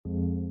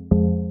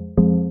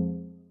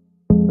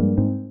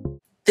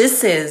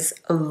This is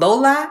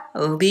Lola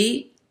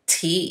Lee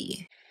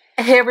T.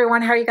 Hey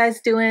everyone, how are you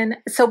guys doing?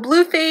 So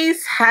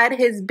BlueFace had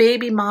his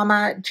baby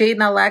mama,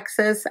 Jaidyn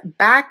Alexis,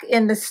 back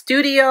in the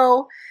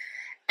studio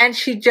and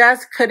she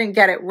just couldn't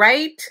get it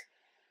right.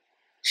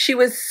 She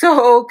was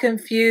so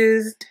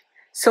confused,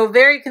 so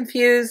very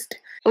confused.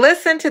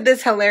 Listen to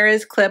this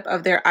hilarious clip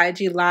of their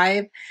IG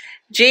live.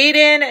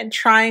 Jaidyn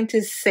trying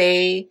to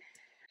say,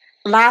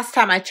 last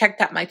time I checked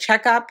out my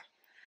checkup.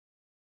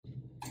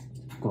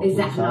 Is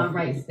that not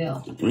right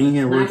still? We ain't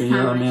here working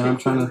out, man. I'm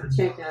trying to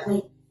check up.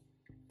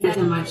 Last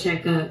time I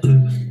checked up.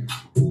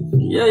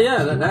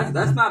 Yeah,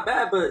 that's not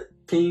bad, but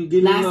can you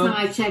give me last time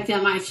I checked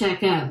out my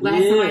checkup.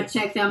 Last time I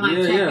checked out my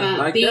checkup.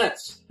 Like bitch. That.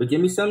 But give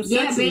me something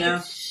sexy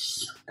now.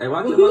 Hey,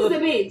 watch your who's the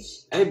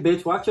bitch? Hey,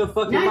 bitch, watch your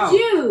fucking mouth. Not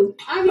you.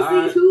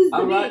 Obviously, who's the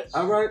bitch?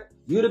 All right.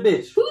 You the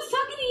bitch. Who's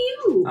talking to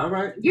you? All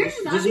right. You're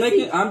just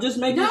making. I'm just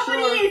making sure.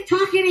 Nobody is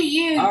talking to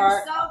you. All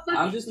right. So fucking,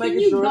 I'm just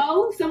making sure. sure. Can you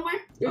go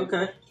somewhere?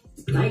 Okay.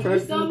 Like, you're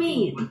so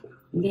mean.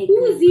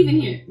 Who is even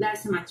here?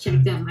 Last time I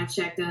checked up my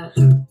checkup.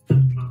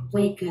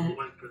 Wake up.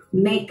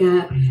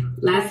 Makeup.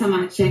 Last time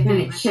I checked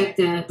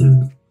up.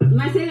 Am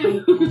I saying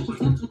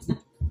that?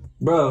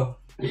 Bro.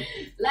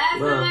 Last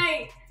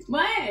time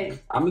what?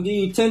 I'm gonna give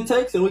you 10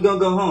 takes and we're gonna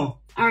go home.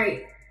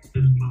 Alright.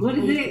 What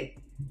is it?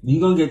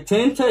 You gonna get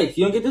 10 takes.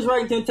 You don't get this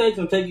right in 10 takes,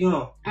 I'm taking you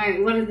home.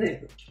 Alright, what is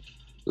it?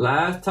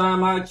 Last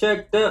time I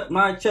checked up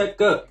my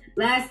checkup.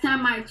 Last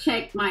time I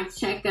checked my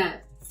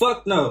checkup.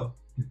 Fuck no.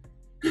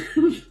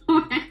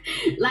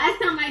 Last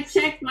time I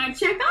checked my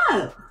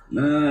checkup.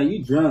 Nah,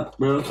 you drunk,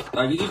 bro.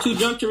 Like, you too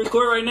drunk to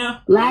record right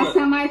now? Last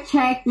time I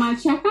checked my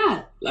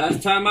checkup.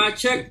 Last time I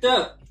checked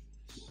up.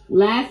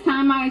 Last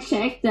time I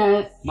checked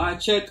up. My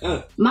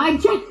checkup. My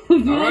checkup.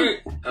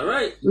 All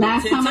right.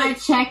 Last time I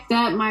checked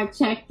up, my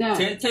checked up.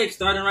 10 takes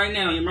starting right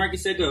now. Your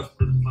market said go.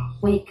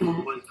 Wake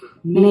up.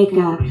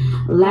 Makeup.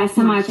 Last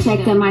time I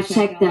checked up, my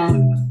checked up.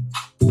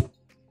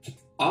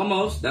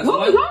 Almost. That's what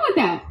was wrong with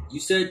that? You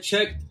said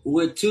check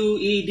with 2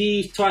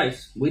 EDs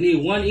twice. We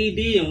need 1 ED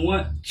and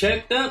 1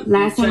 checked up.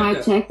 Last time I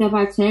checked up,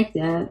 I checked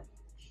up.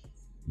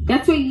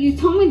 That's what you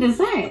told me to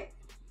say.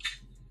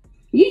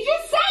 You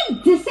just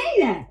said to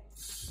say that.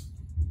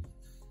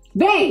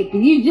 Babe,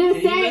 you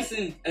just said.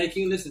 Listen? Hey,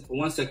 can you listen for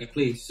 1 second,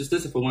 please? Just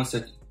listen for 1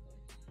 second.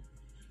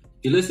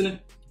 You listening?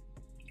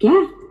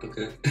 Yeah.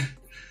 Okay.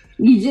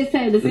 You just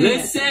said to say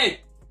Listen. that.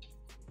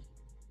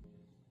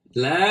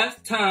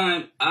 Last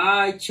time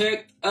I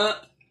checked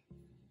up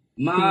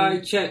my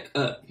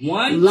checkup.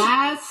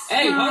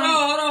 Hey,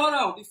 hold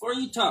on. Before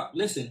you talk,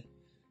 listen.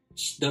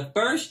 The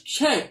first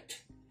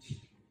checked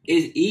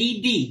is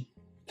ED,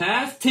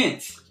 past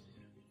tense.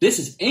 This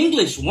is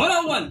English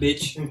 101,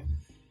 bitch.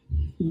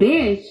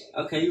 Bitch.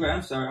 Okay, you're right.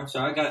 I'm sorry.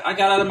 I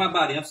got out of my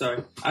body. I'm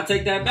sorry. I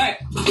take that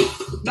back.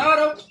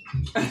 No.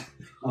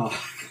 Oh.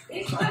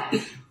 Bitch,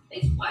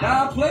 what? No,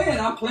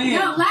 I'm playing.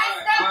 No,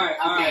 last time.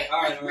 All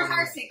right.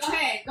 Rehearse it. Go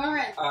ahead.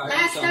 Right,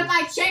 last time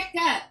I checked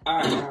up. All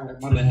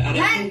right. My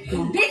bad.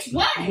 Bitch,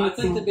 what? I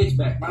take the bitch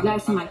back.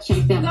 Last time I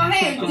checked up. Go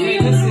ahead. Do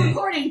your little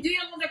recording.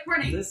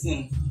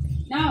 Listen.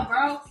 No,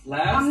 bro.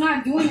 I'm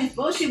not doing this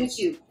bullshit with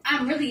you.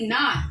 I'm really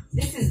not.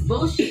 This is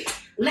bullshit.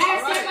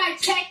 Last time I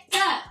checked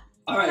up.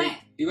 All right.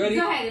 You ready?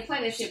 Go ahead and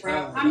play this shit,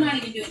 bro. I'm not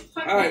even doing it.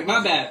 All right.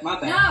 My bad.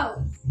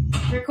 No.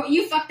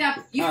 You fucked up.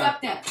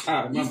 Fucked up.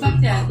 All right, you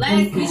fucked up.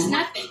 Last bitch,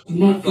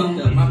 nothing. I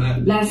fucked up. My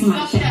bad. Last time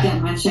I checked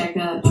up, my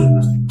checkup.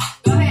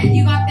 Go ahead.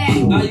 You got that.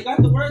 No, you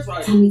got the words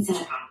right. Tummy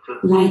tuck.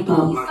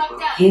 Lipo.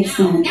 Hips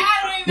on.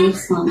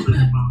 Lips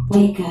on.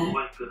 Wake up.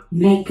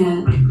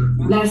 Makeup.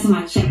 Last time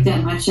I checked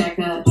up, my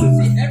checkup. See,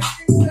 everything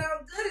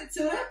sounds good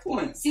until that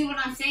point. See what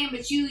I'm saying?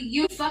 But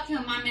you fucking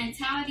with my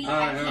mentality.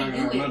 I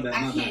can't do it.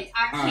 I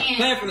can't.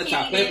 Play it from the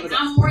top.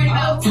 I'm worried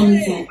about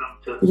tummy tuck.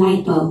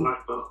 Lipo.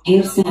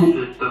 Hips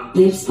on.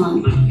 Lips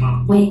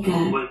on. Wake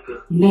up.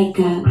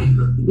 Makeup.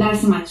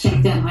 Last time I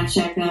checked up, my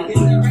checkup. Get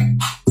that right?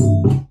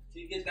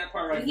 You get that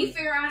part right. When you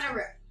figure out how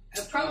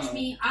to approach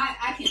me,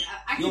 I can.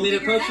 You want me to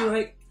approach you,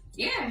 right?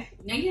 Yeah,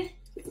 nigga.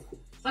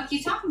 Fuck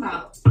you talking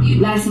about?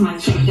 Last time I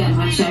checked up,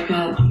 my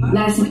checkup.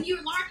 When you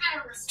learn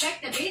how to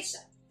respect a bitch,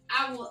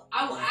 I will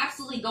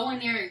absolutely go in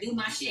there and do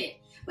my shit.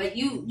 But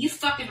you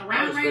fucking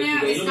around right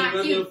now, it's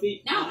not cute.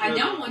 No, I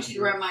don't want you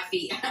to rub my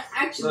feet.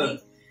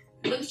 Actually,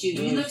 look at you.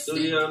 You look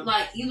stupid.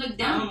 Like, you look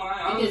dumb.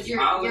 Because you're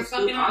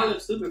fucking around. I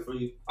look stupid for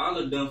you. I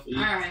look dumb for you.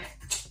 Alright.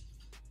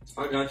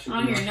 I got you.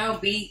 I don't hear no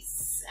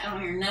beats. I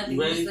don't hear nothing.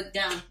 You just look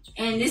dumb.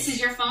 And this is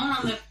your phone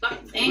on the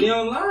fucking thing? We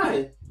on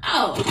live.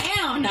 Oh,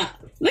 hell no.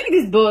 Look at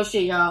this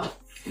bullshit, y'all.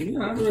 Yeah,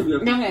 I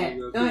remember. Go ahead.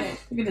 Look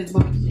at this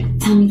bullshit.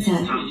 Tummy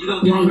tuck.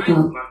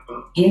 Lipo.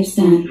 Hips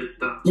on.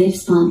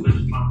 Lips on.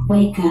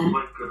 Wake up.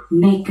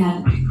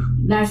 Makeup.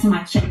 Last time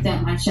I checked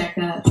up, my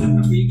checkup.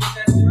 Can you get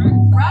that shit right?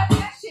 Rock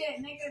that shit,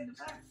 nigga.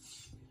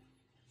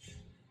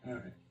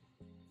 Alright.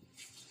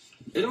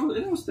 It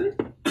don't stay.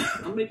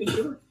 I'm making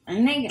sure.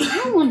 Nigga,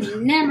 I will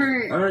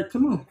never. Alright,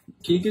 come on.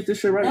 Can you get this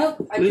shit right?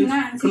 Nope, I please?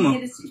 cannot. Come on.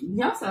 Get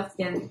y'all stuff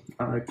together.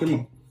 Alright, come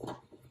on.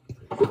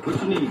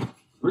 What you need?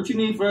 What you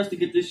need for us to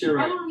get this shit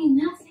right? I don't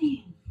need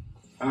nothing.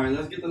 All right,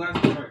 let's get the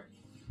last one right.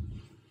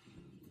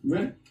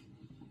 Ready?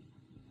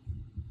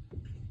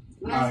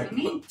 All right,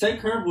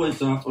 take her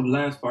voice off for the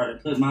last part and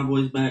put my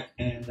voice back,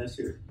 and let's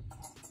hear it.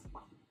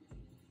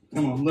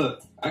 Come on,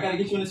 look. I gotta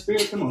get you in the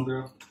spirit. Come on,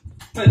 girl.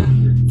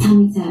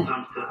 Tummy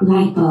tuck,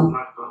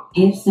 lipo,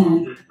 hips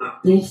up,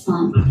 lips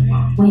plump,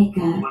 wake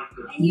up,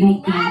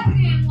 makeup.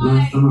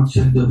 Last time I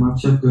checked up my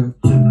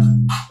checkup.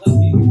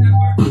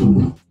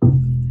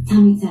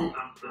 Tummy tuck,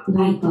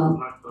 lipo,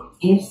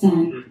 hips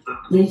up,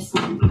 lips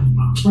plump,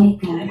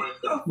 wake up,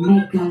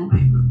 makeup.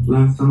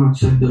 Last time I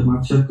checked up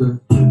my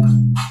checkup.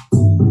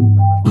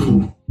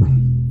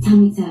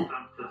 Tummy tuck,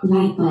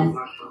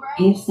 lipo,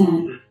 hips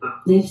up,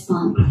 lips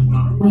plump,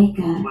 wake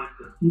up,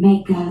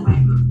 makeup.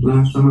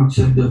 Last time I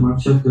checked up my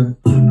checkup.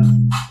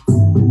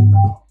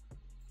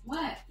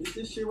 What? Get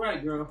this shit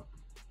right, girl.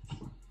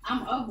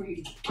 I'm over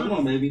you. Come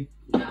on, baby.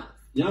 No.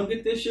 You don't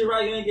get this shit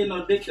right, you ain't getting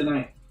no dick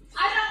tonight.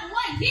 I don't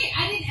want dick.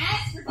 I didn't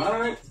ask for dick. All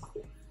right.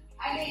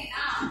 I didn't.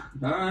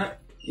 All right.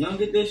 You don't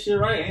get this shit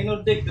right, ain't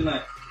no dick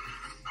tonight.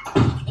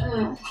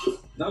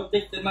 No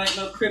dick tonight,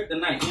 no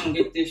kryptonite. You don't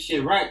get this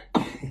shit right.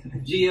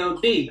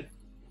 G-O-D.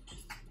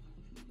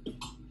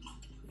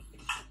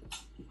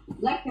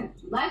 Let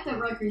the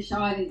record show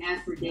I didn't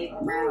ask for dick,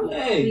 bro.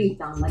 Hey, please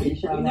don't let it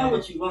show we know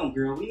what you want,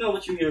 girl. We know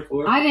what you're here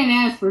for. I didn't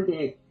ask for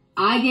dick.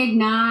 I did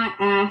not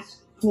ask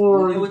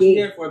for we know what dick.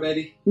 you're here for,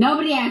 baby.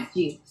 Nobody asked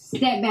you.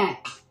 Step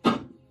back.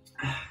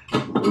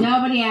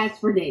 Nobody asked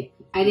for dick.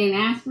 I didn't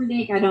ask for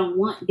dick. I don't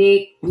want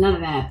dick. None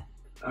of that.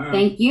 All right.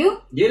 Thank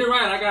you. Get it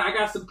right. I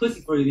got some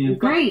pussy for you then.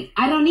 Great.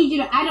 I don't need you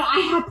to.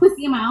 I have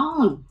pussy of my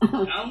own.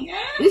 Yeah.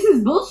 This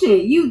is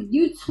bullshit.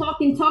 You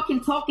talking. I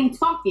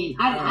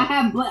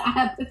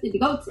have pussy to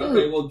go to.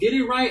 Okay, well, get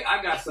it right.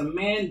 I got some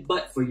man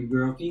butt for you,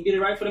 girl. Can you get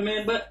it right for the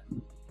man butt?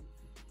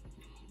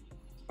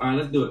 All right,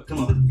 let's do it. Come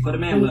on, for the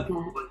man butt.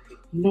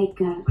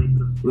 Makeup.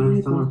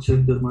 Last time I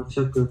checked up my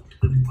checkup.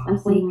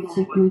 Last time I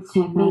checked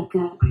my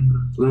makeup.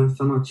 Last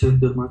time I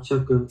checked up my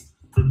checkup.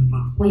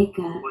 Wake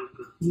up,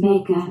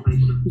 makeup.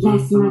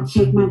 Last time I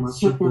checked my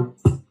checkup.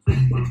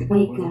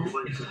 Wake up,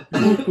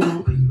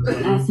 makeup.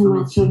 Last time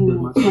I checked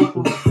my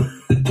checkup.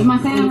 Am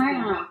I saying right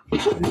or wrong?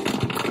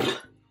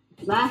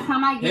 Last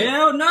time I get.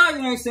 Hell no,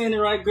 you ain't saying it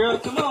right, girl.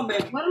 Come on,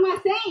 baby. What am I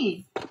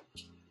saying?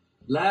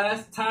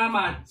 Last time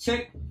I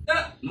checked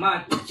up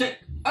my checkup.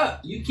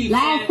 You keep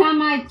Last saying.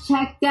 time I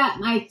checked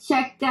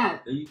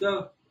up. There you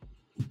go.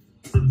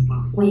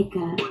 Wake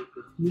up,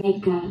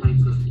 makeup.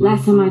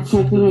 Last time I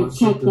checked my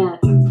checkup.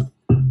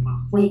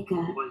 Wake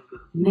up,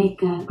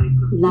 makeup.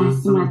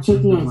 Last time I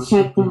checked my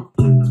checkup.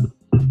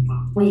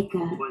 Wake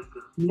up,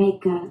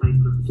 makeup.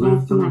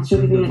 Last time I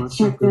checked my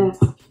checkup.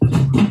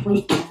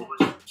 Wake up,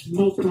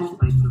 makeup.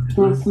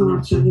 Last time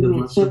I checked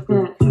my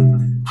checkup.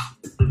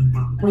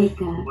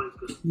 Wake up,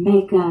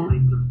 makeup.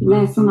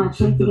 Last time I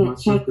checked my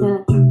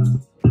checkup.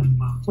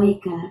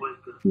 Wake up,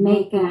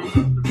 makeup.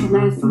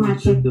 Last time I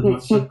checked my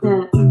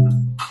checkup.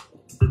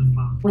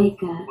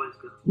 Wake up,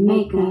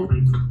 makeup.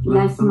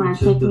 Last time I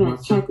checked my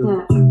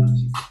checkup.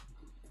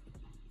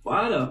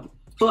 Why the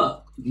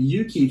fuck do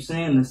you keep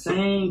saying the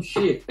same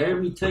shit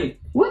every take?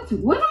 What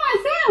am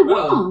I saying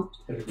wrong?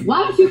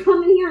 Why don't you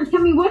come in here and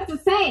tell me what to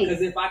say?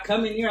 Because if I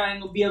come in here, I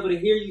ain't gonna be able to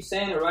hear you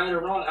saying it right or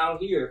wrong out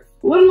here.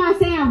 What am I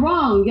saying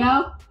wrong,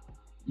 yo?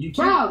 You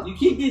Bro.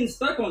 keep getting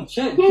stuck on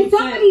check. Can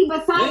somebody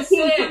besides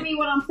him tell me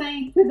what I'm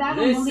saying? Because I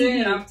don't believe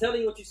you. I'm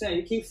telling you what you're saying.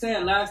 You keep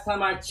saying last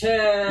time I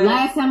checked.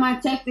 Last time I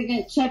checked to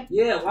get checked.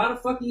 Yeah, why the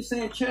fuck are you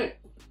saying check?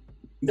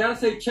 You gotta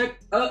say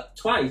checked up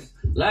twice.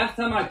 Last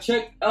time I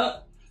checked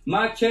up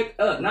my check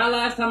up. Not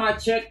last time I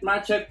checked my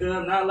check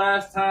up. Not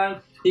last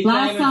time he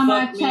Last came and time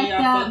I fucked checked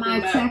me, up my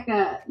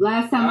checkup.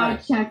 Last time I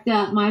checked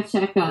up my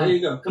checkup. There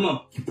you go. Come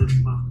on.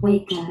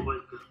 Wake up,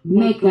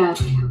 Makeup.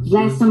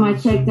 Last time I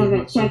checked, I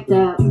got checked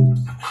up.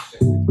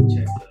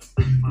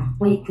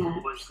 wake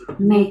up,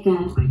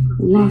 makeup.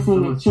 Last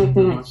time I checked,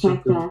 I got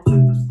checked up.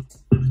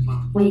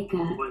 Wake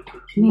up,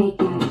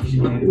 makeup.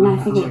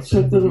 Last time I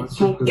checked, I got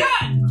checked up.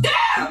 God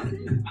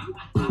damn!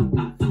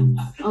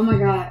 Oh my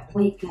god.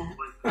 Wake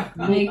up.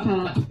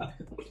 Makeup.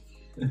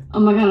 Oh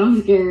my god,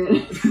 I'm scared.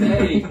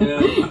 Hey,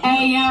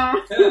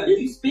 Hey,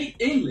 you speak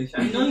English.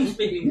 I know you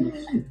speak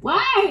English.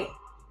 What?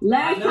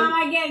 Last time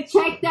I get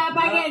checked up,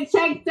 I get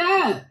checked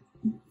up.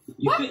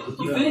 You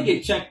finna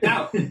get checked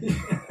out. No,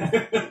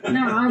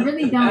 I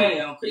really don't.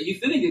 Hey, you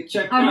finna get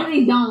checked out. I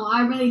really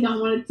don't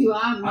want to.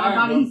 My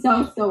body's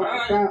so sore,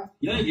 bro.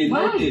 You ain't getting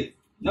no dick.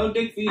 No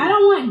dick for you. I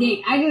don't want dick.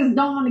 I just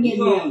don't want to get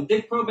You dick. on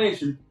dick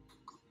probation.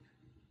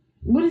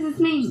 What does this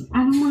mean?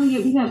 I don't want to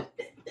get beat up.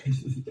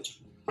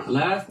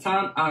 Last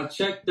time I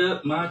checked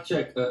up my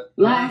checkup.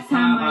 Last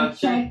time I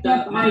checked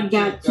up, I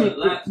got checked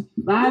up.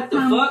 Last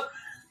time. What the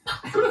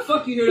fuck? Where the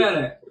fuck you hear that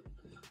at?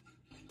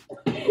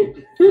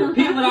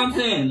 Repeat what I'm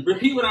saying.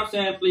 Repeat what I'm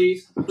saying,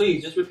 please.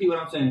 Please, just repeat what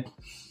I'm saying.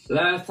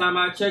 Last time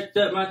I checked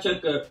up my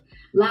checkup.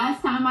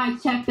 Last time I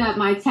checked up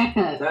my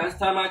checkup. Last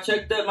time I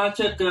checked up my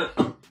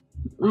checkup.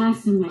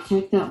 Last time I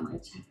checked up my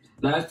checkup.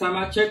 Last time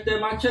I checked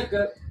up my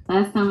checkup.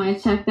 Last time I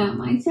checked up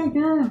my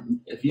checkup.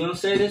 If you don't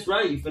say this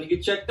right, you finna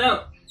get checked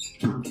out.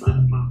 Oh, fuck.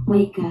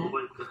 Wake up,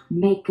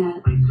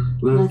 makeup.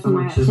 Last time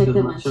I checked up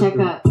my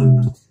checkup.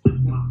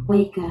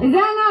 Wake up. Is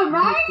that not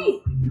right?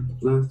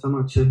 Last time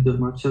I checked up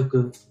my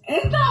checkup.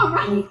 It's not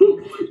right.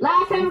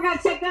 Last time I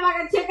got checked up,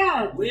 I got checked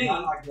up. We ain't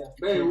gonna like that.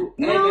 Baby,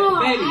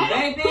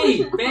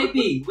 No,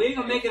 baby. We ain't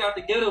gonna make it out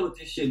the ghetto with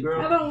this shit,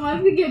 girl. I don't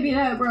want to get beat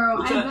up,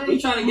 bro. We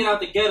trying to get out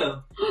the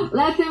ghetto.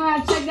 Last time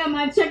I checked up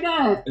my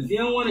checkup. If you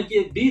don't want to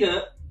get beat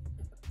up,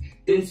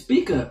 then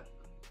speak up.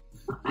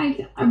 I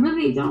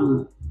really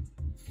don't.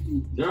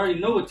 You already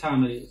know what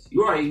time it is.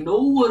 You already know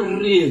what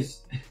it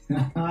is.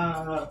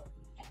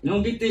 You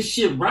don't get this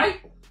shit right,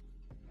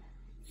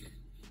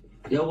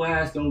 your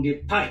ass gonna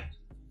get piped.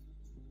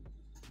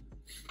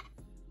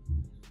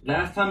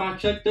 Last time I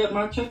checked up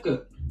my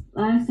checkup.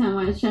 Last time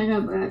I checked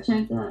up, I got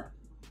checked up.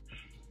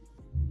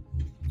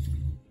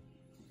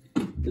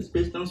 This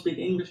bitch don't speak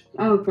English.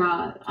 Oh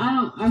God,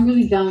 I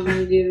really don't want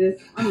to do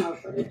this. I'm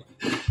over it.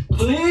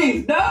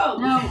 Please, no.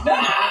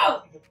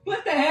 No.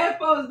 Put the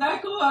headphones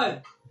back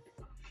on.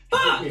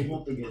 Fuck.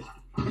 Don't forget.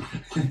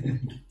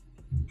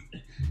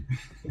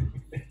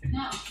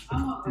 No,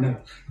 I'm over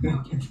it.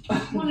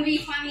 You want to be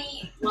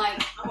funny?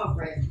 Like, I'm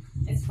over it.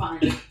 It's fine.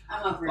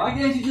 I'm over it. Why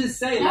can't you just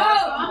say No,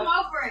 last I'm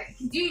time over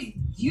it. Dude,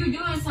 you're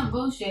doing some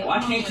bullshit. Why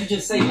I'm can't over you it.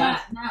 just say No,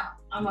 last? No,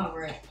 I'm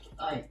over it.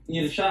 Like,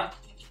 You need a shot?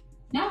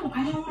 no,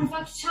 I don't want a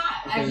fucking shot.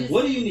 I Okay. just,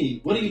 What do you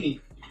need? What do you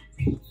need?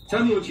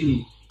 Tell me what you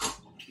need.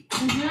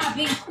 because you're not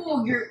being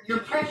cool. You're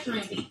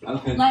pressuring me.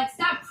 Okay. Like,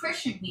 stop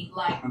pressuring me.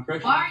 Like, I'm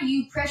pressuring. why are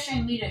you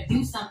pressuring me to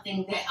do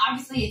something that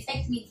obviously it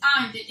takes me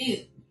time to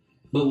do?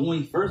 But when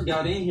we first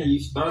got in here, you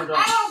started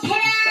off. I don't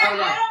care.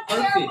 Started off I don't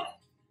care. perfect.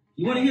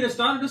 You want to hear the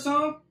start of the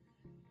song?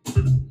 Shut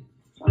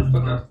the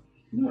fuck up.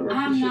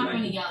 I'm not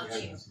going to yell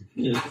at you.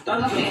 Yeah,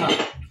 start it from the top.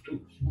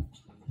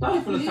 Start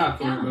it from the top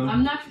for me, bro.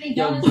 I'm not going to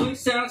yell Your at you.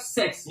 voice sounds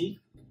sexy.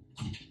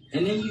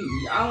 And then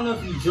I don't know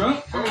if you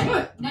drunk or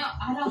what. No,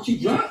 I don't. What, you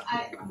drunk?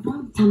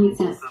 Tummy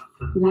tuck,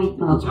 light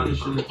bulb, Try this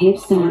shit.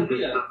 hips down,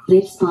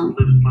 lips plump.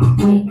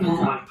 Wake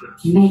up,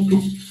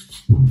 makeup.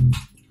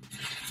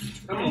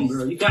 Come on,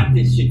 girl. You got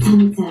this shit.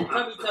 Tummy tuck,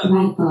 Tummy tuck.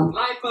 light bulb,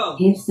 Lipo.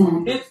 hips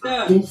down, Hips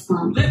down. lips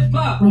plump. Lift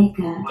up. Wake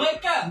up,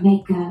 Wake up.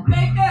 makeup.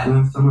 Makeup.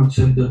 Last time I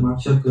checked up my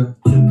checkup.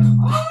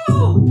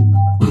 Oh.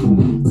 Come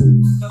on,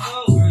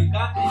 girl. You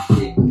got this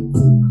shit.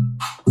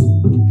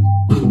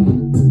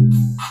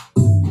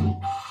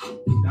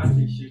 Got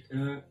this shit,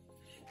 cuz.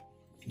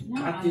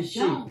 No, Got I this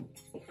shit. don't.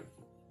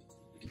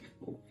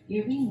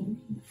 You're being.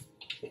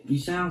 You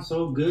sound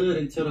so good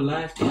until the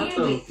last part, Yeah,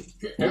 though.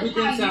 but Everything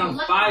look how sounds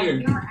you- fire.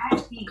 Look how you're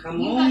acting. Come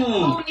you got the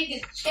on. whole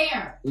nigga's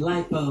chair.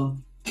 Lipo.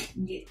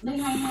 Look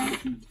how you're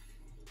acting.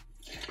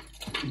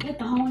 You got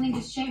the whole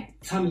nigga's chair.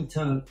 Tummy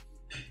tuck.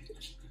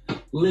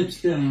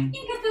 Lips down.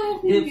 You got the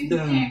whole Hips nigga's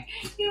done. chair.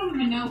 You don't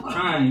even know what.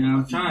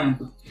 I'm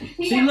trying.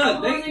 You See, got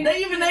look, the whole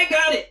they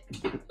got it.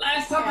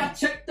 Last time I Yeah.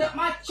 checked up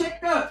my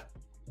checkup.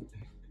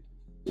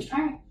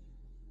 Alright.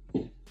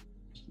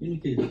 Give me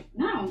kiss.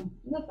 No,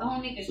 look, the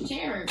whole nigga's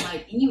chair,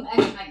 like, and you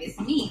acting like it's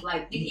me,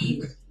 like,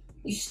 nigga,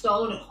 you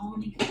stole the whole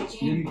nigga's Give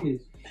chair. me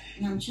kiss.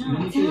 And I'm Let trying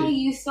me to tell see.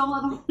 you, you stole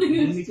the whole Give me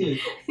nigga's kiss.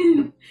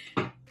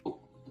 chair.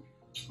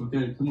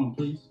 Okay, come on,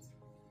 please.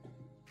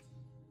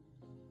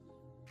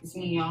 It's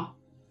me, y'all.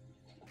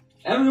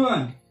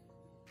 Everyone.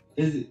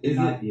 Is it?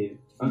 Not yet.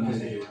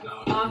 Okay.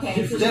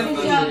 Okay, so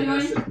Definitely. what y'all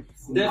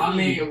doing? I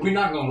mean, we're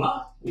not gonna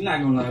lie. We're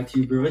not gonna lie to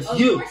you, bro. It's Of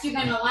you. course you're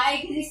gonna lie,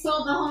 because he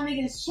stole the whole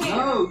nigga's chair.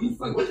 No, you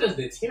fuck. What does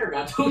the tear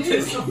got to do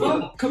this? Come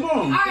on. Come on.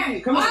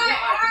 Alright, Come on. alright,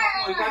 Come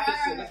on. We got this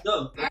alright, shit. Let's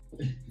go.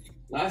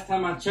 Last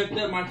time I checked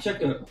up my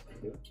checkup.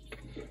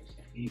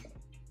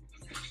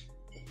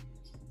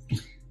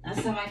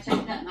 Last time I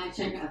checked up my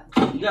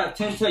checkup. You got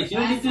 10 takes. You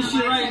don't get this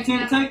shit right in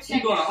 10 takes,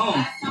 you going home.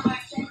 Last time I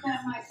checked up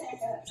my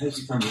checkup. That's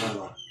you turn me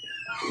on.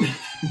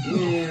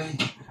 Man.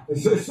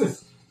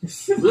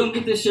 We're gonna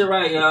get this shit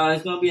right, y'all.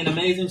 It's gonna be an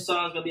amazing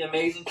song. It's gonna be an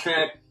amazing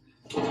track.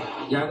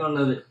 Y'all gonna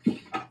love it.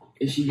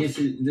 If she gets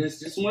it, this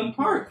just one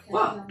part.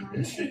 Fuck.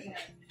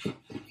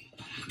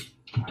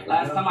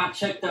 Last time I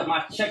checked up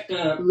my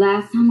checkup.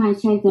 Last time I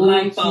checked up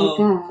my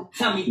checkup.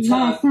 Tummy Last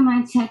tuck. time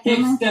I checked up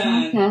my Hips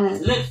done.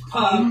 checkup. Lips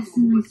pump. Last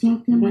time I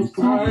checked up my Last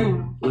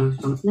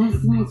checkup.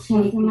 Last time I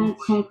checked up my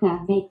checkup.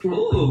 Makeup.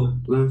 Ooh.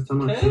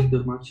 time I Okay. checked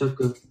up my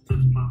checkup.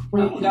 I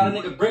got a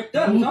nigga bricked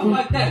up. Something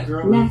like that,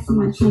 girl. Last time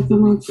I checked up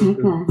my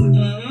checkup.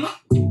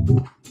 Mm-hmm.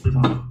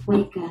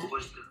 Wake up.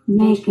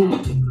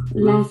 Makeup.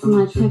 Last time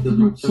I checked up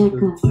my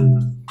checkup.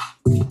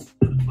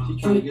 She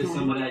trying to get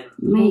some of that.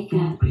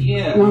 Makeup.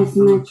 Yeah. Last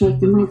time I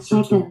checked up my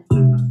checkup.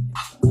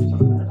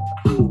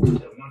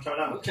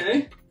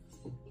 Okay.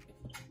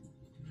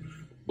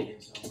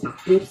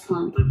 Lips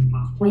plump.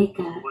 Wake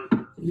up.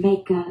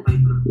 Makeup.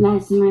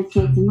 Last time I checked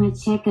up my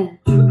checkup.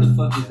 What the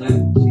fuck is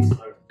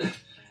that?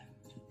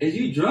 Is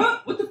you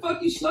drunk? What the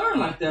fuck you slurring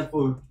like that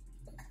for?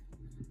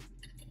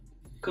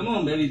 Come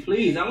on, baby,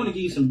 please. I want to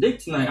give you some dick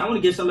tonight. I want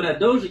to get some of that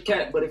Doja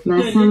Cat, but if you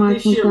Last can't time I get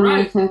this checked shit up my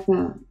right,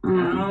 checkup. I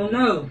don't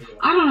know.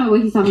 I don't know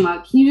what he's talking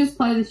about. Can you just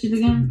play this shit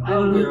again? I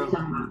don't know what girl. he's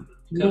talking about.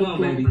 Come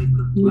on, baby.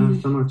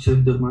 Last time I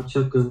checked up my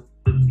checkup.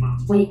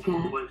 Wake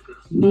up,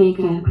 make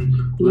up.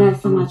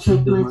 Last time I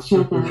checked my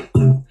checkup.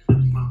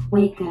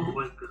 Wake up,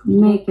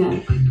 make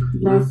up.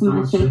 Last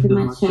time I checked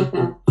my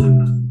checkup.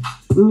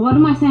 What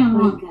am I saying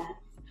wrong?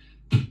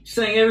 You're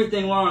saying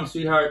everything wrong,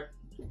 sweetheart.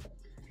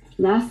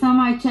 Last time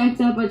I checked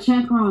up, I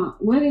checked wrong.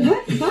 What?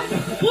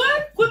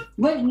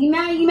 What? You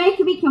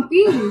making me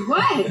confused.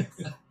 What?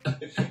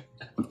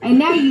 And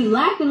now you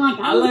laughing like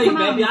I like you,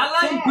 baby. I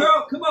like you,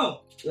 girl. Come on.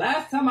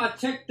 Last time I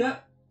checked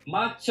up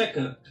my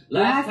checkup.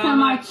 Last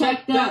time I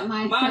checked up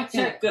my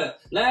checkup.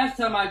 Last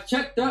time I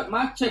checked up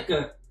my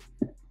checkup.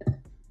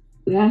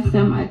 Last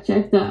time I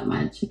checked up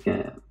my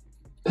checkup.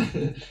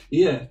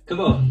 Yeah, come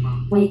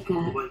on. Wake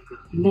up,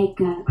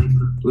 make up.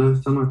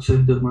 Last time I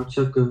checked up my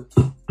checkup.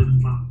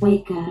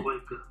 Wake up,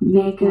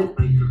 make up.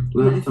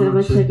 Last time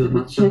I checked up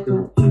my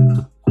checkup.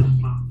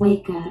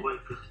 Wake up,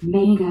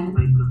 make up.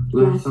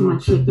 Last time I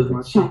checked up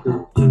my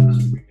checkup.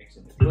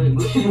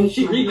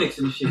 She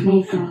remixing the shit.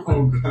 Make up.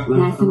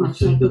 Last time I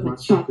checked up my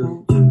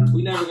checkup.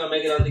 We never gonna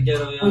make it out the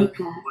ghetto, y'all.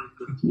 Wake up,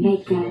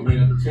 make up. We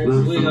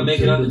ain't gonna make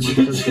it out the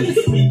trenches.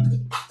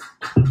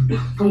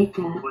 Wake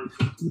up.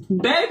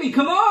 Baby,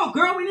 come on,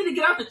 girl. We need to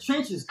get out the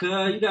trenches,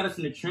 cuz. You got us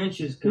in the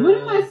trenches, cuz. What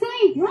am I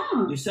saying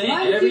wrong? You're saying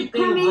Why don't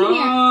everything you come in wrong.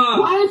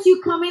 here? Why don't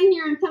you come in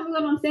here and tell me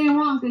what I'm saying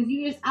wrong? Because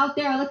you just out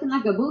there looking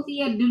like a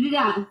booty and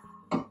do-do-da.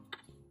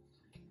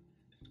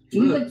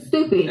 You look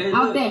stupid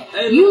out there.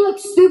 You look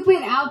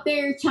stupid out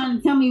there trying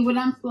to tell me what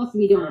I'm supposed to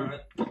be doing.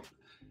 Right.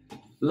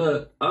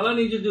 Look, all I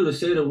need you to do is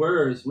say the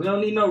words. We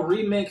don't need no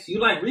remix. You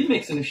like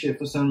remixing the shit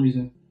for some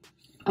reason.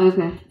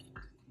 Okay.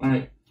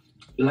 Like,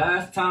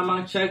 last time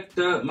I checked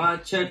up my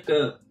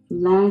checkup.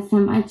 Last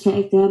time I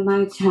checked up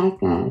my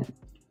checkup.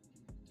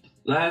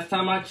 Last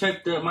time I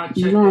checked up my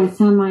checkup. Last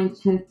time I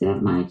checked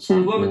up my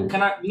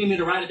checkup. You need me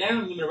to write it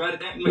down? You need me to write it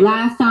down?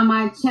 Last time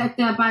I checked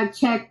up, I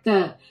checked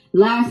up.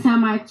 Last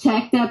time I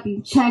checked up,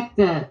 you checked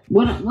up.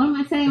 What am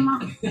I saying,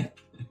 Mom?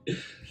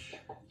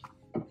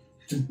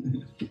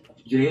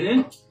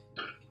 Jaidyn?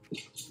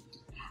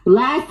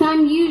 Last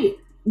time you...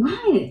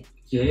 What?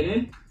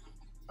 Jaidyn?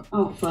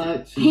 Oh,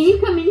 fuck. Can you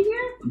come in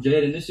here?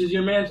 Jaidyn, this is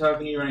your man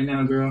talking to you right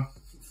now, girl.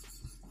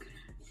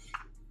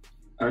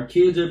 Our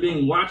kids are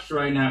being watched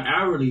right now,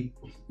 hourly.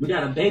 We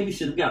got a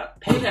babysitter. We got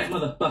to pay that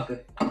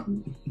motherfucker.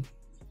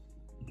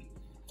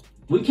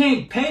 We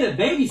can't pay the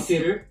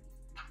babysitter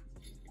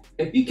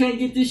if you can't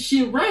get this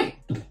shit right.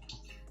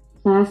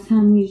 Last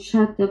time you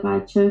checked up, I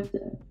checked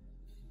up.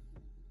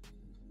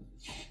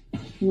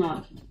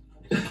 No.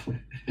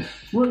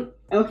 Well,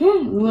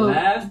 okay, well.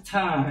 Last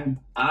time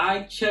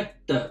I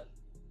checked up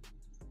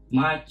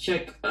my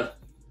checkup.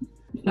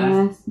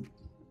 Last.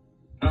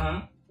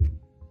 Uh-huh.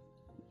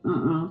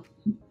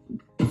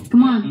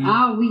 Come on,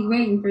 I'll be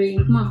waiting for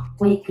you. Come on.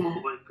 Wake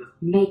up.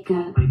 Make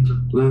up.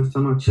 Last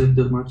time I checked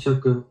up my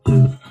checkup.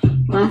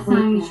 Last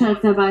time you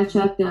checked up, I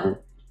checked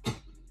up.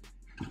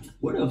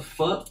 What the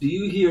fuck do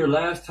you hear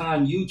last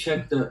time you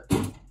checked up?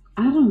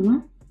 I don't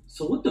know.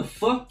 So what the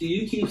fuck do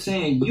you keep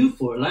saying you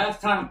for?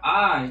 Last time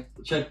I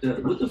checked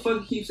up. What the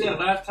fuck you keep saying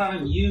last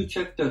time you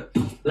checked up?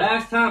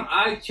 Last time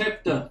I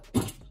checked up.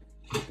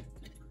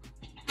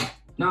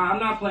 Nah, I'm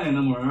not playing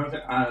no more. Okay?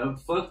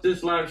 Fuck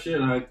this live shit.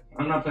 Like,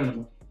 I'm not playing no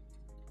more.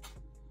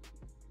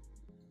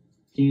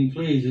 Can you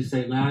please just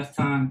say, last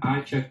time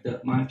I checked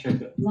up, my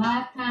checkup?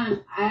 Last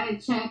time I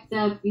checked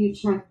up, you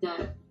checked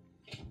up.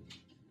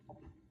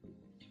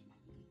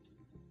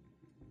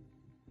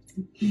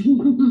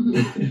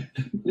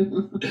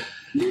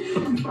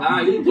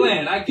 Alright, you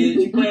playing. I get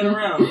it. You playing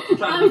around. You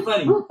trying to be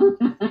funny.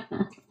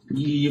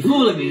 You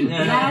fooling me.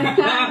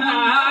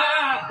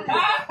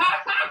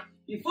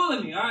 You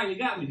fooling me. Alright, you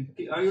got me.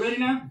 Are you ready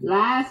now?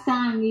 Last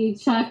time you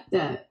checked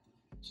up.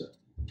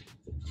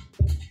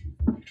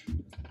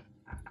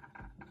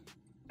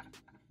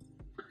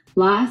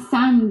 Last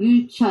time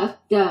you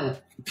checked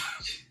up.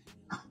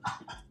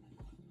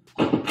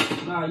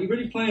 Nah, you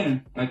really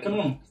playing. Like, come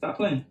on. Stop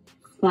playing.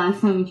 Last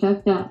time you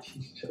checked up.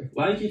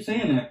 Why do you keep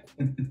saying that?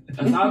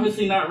 That's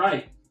obviously not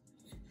right.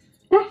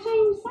 That's how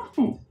you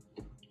said it.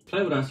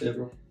 Play what I said,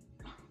 bro.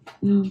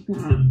 Oh,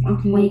 God.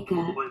 Okay. Wake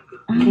up.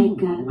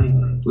 Make up.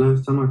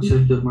 Last time I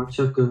checked up my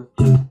checkup.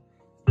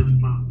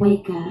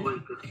 Wake up.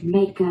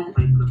 Make up.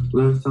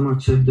 Last time I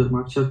checked up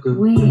my checkup.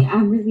 Wait,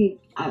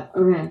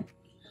 alright.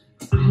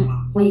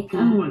 Wake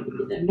up.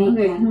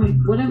 Make up.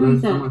 Whatever you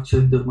Last said. time I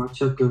checked up my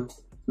checkup.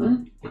 What?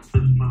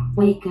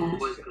 Wake up.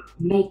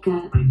 Make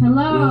up. Last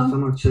Hello?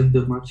 time I checked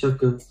up my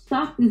checkup.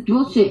 Stop this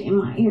bullshit in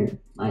my ear.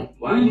 Like,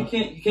 Why you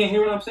can't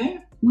hear what I'm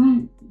saying?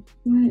 What?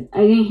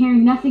 I didn't hear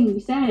nothing you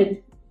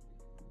said.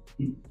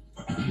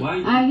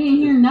 Why? I didn't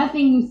hear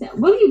nothing you said.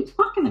 What are you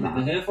talking The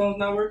about? headphones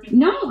not working?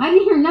 No, I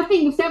didn't hear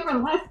nothing you said for the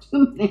last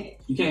 2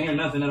 minutes. You can't hear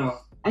nothing at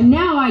all. And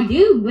now I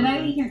do, but I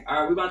didn't hear.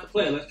 Alright, we about to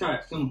play it. Let's try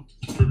it. Come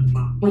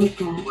on.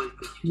 Wake up.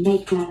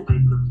 Make up.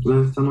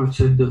 Last time I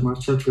checked up my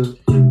checkup.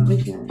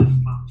 Wake up.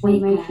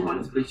 Wake up.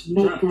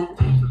 Make up.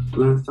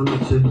 Last time I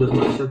checked up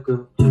my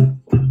checkup.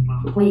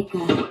 Wake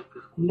up.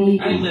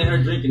 Make I ain't up. let her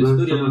drink in the Last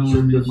studio time I no more.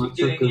 checked up She my get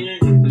in checkup. here.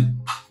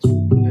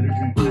 Let her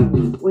drink.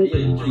 wake Yeah,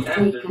 you up, drink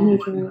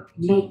wake after. up,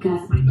 make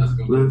up.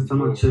 Last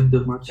time I checked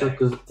up my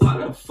checkup. Why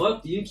the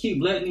fuck do you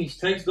keep letting these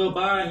texts go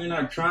by and you're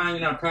not trying,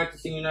 you're not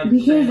practicing, you're not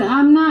Because saying?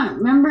 I'm not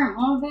remembering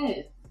all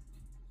this.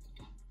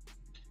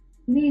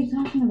 What are you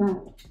talking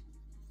about?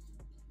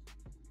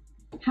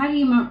 How do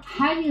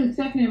you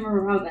expect me to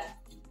remember all that?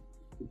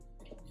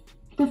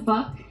 The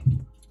fuck?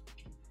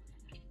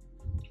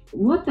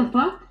 What the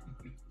fuck?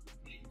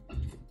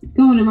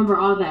 Going to remember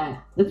all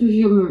that. That's what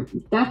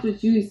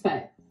you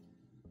expect.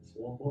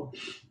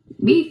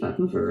 Be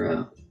fucking for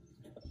real.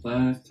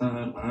 Last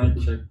time I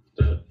checked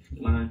up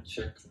my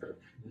checkup.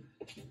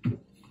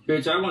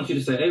 Bitch, I want you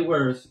to say 8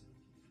 words.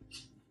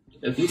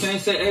 If you can't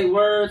say 8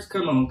 words,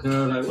 come on, cuz.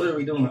 Like, what are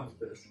we doing?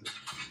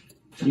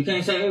 You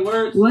can't say 8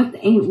 words? What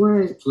 8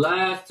 words?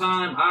 Last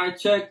time I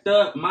checked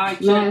up my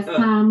checkup. Last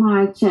time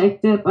I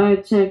checked up, I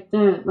checked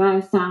up.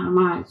 Last time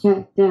I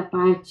checked up,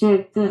 I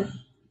checked up.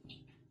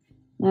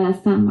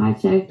 Last time I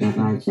checked up,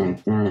 I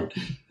checked up.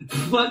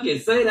 Fuck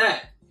it, say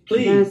that.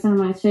 Please. Last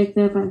time I checked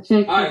up, I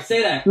checked up. Alright,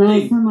 say that. Last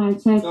Please. time I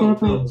checked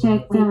up, I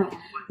checked up.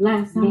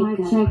 Last time I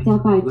checked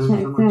up, I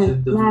checked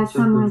up. Last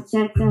time I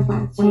checked up,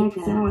 I checked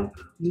up.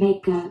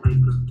 Make up.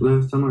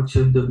 Last time I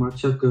checked up my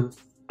checkup.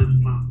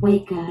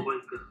 Wake up.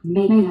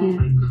 Make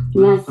up.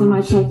 Last time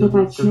I checked up,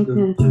 I checked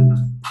up.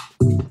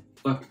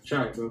 Fuck it,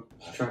 try it, bro.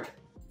 Try it.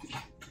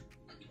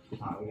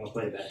 Alright, we're gonna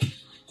play that.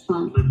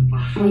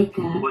 Wake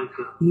up.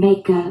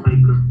 Make up.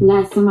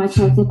 Last time I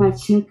checked up, I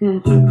checked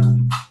up.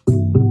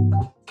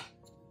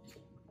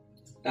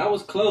 That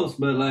was close,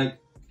 but like,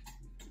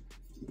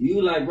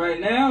 you like right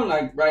now,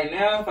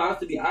 if I was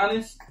to be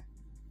honest,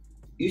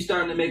 you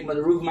starting to make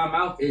the roof of my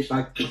mouth itch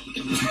like,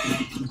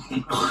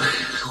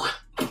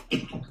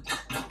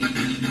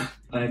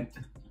 like,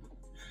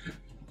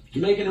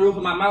 you're making the roof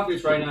of my mouth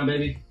itch right now,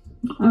 baby.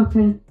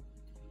 Okay.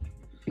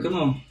 Come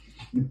on.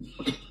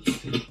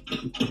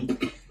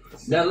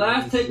 That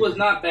last take was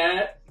not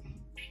bad.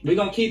 We're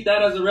gonna keep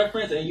that as a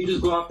reference and you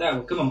just go off that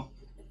one. Come on.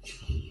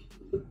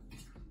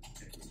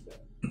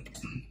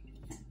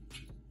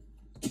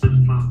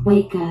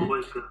 Wake up.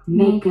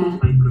 Make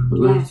up.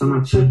 Last time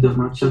I checked up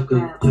my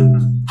checkup.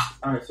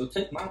 Alright, so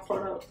take my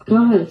part out.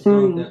 Go ahead,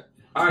 sorry.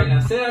 Alright, now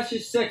say that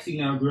shit sexy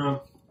now,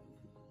 girl.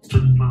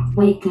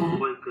 Wake up.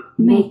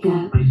 Make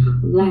up.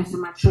 Last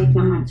time I checked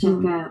up, I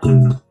checked up.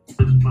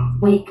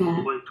 Wake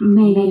up.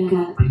 Make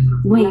up.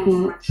 Wake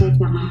up.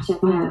 Checked up, I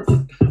checked up.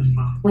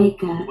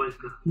 Wake up.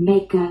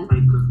 Make up.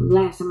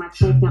 Last time I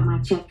checked up, I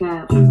checked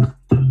up.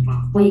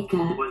 Wake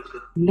up.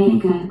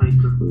 Make up.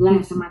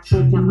 Last time I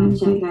checked up, I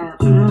checked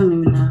up. I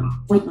don't even know.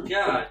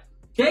 God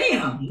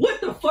damn!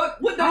 What the fuck?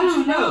 What don't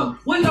you know?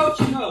 What don't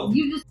you know?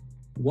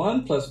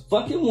 1 plus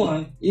fucking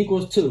 1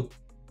 equals 2.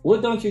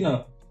 What don't you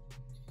know?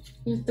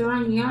 You're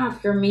throwing me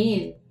off. You're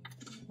mean.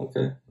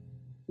 Okay.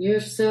 You're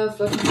so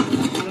fucking. I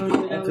don't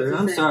even know what to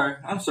I'm say. sorry.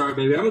 I'm sorry,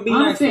 baby. I'm gonna be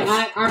Honestly,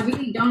 nice. I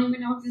really don't even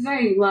know what to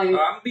say. Like, I'm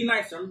gonna be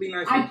nicer. I'm gonna be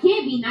nicer. I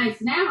can't be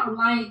nice now.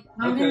 Like,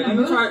 I'm Okay, in the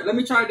mood. let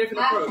me try a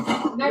different approach.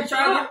 I'm gonna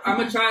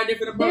try a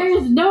different approach.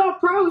 There's no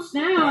approach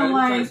now. Alright, let me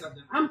try Like,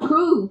 something. I'm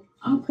cool.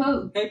 I'm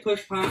cool. Hey,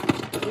 Push Pop.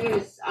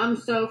 Yes, I'm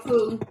so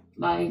cool.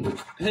 Like,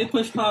 Hey,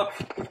 Push Pop.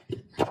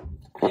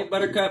 Hey,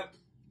 Buttercup.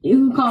 you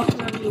can call her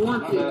whatever you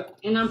want to,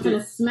 and I'm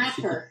gonna smack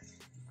her.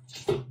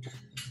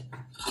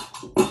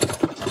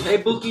 Hey,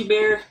 Bookie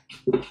Bear.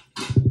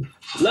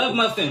 Love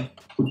Muffin.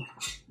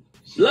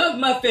 Love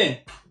Muffin.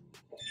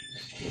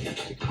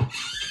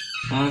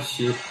 Oh,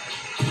 shit.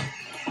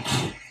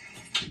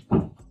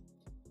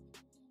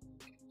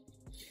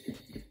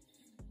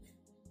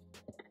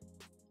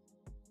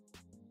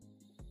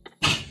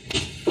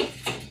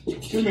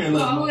 Come here,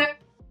 Love Muffin.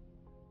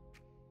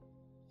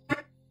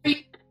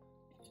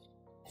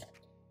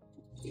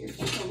 You're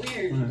so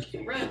weird.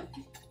 You're rude.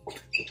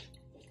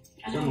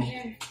 I Come don't on.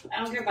 care.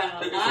 I don't care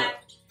about Take a a live.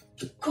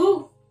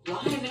 Cool.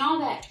 Live and all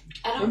that.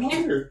 I don't Come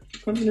care. here.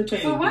 Come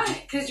entertain For me.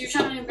 what? Because you're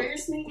trying to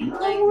embarrass me?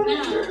 Like, I don't want to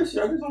no. embarrass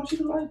you. I just want you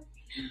to like.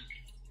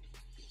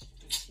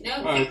 No.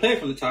 Alright, play it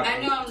from the top. I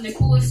know I'm the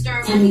coolest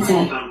star. Tummy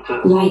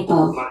tuck, light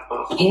bulb,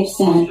 hips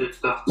done,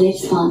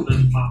 lips plump,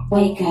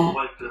 wake up,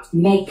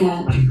 make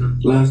up.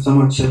 Last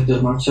time I checked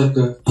up my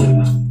checkup.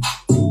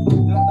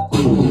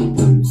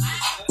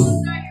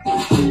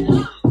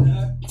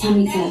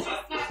 Tummy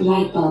tuck,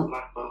 light bulb,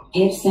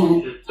 hips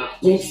done,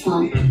 lips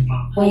plump,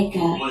 wake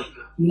up,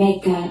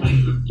 make up.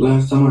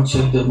 Last time I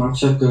checked up my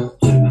checkup.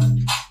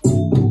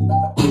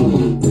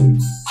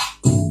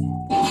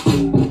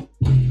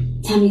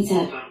 Tummy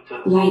tuck,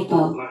 light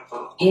bulb,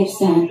 hips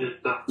done,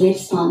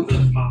 lips plump,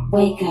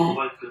 wake up,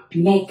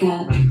 make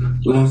up.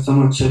 Last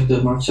time I checked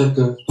up my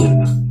checkup.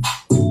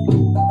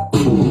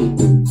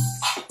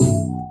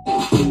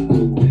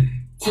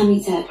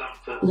 Tummy tuck,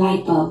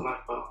 light bulb,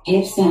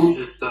 hips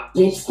done,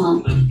 lips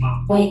plump,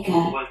 wake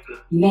up,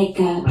 make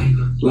up.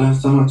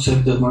 Last time I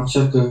checked up my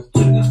checkup.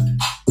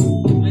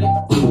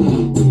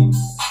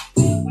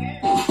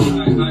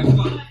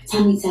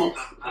 Tummy tuck,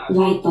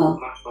 light bulb,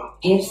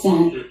 hips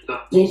done,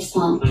 lips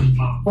plump,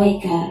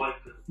 wake up,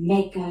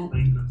 make up.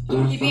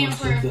 Keep being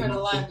prayer for the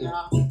live,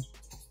 y'all.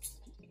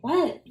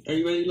 What? Are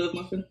you ready, Love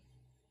Muffin?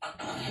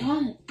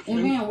 What? They're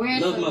being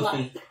weird Love for the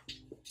muffin.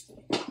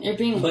 They're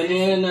being weird.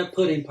 Banana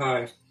pudding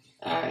pie.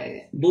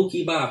 Alright.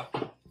 Bookie Bob.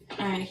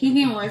 Alright, he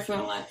being weird for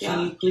the life, Can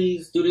y'all. you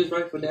please do this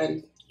right for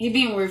daddy? He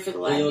being weird for the For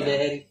life, your y'all.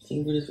 daddy. Can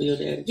you do this for your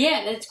daddy?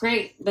 Yeah, that's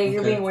great, but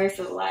you're Okay. being weird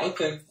for the life.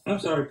 Okay. I'm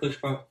sorry, Push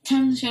Pop.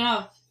 Turn the shit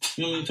off.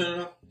 You want me to turn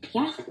it off?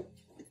 Yeah.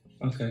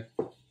 Okay.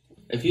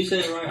 If you say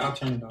it right, I'll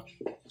turn it off.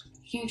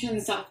 Can you turn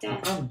this off, I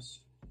Dad? promise.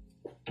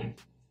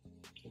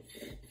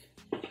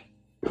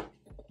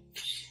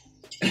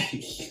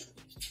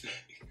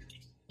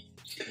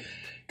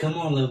 Come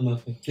on, Love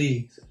Muffin,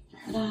 please.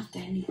 Turn it off,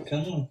 Daddy. Come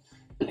on.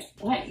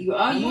 What? You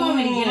want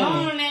me to get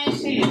on that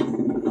shit?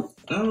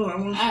 No, I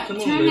want come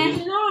on, turn that baby.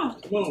 shit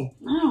off. Come on.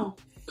 No.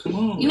 Come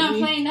on. You're not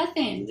baby. playing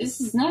nothing. This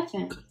is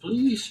nothing.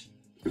 Please.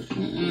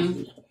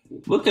 Mm-mm.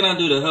 What can I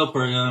do to help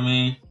her, y'all,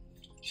 man?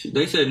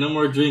 They said no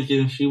more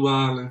drinking. She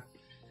wildin'.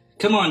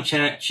 Come on,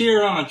 chat.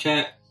 Cheer on,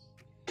 chat.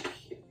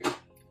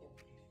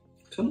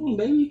 Come on,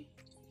 baby.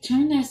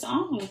 Turn this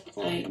off.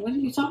 Like, what are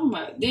you talking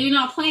about? You're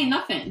not playing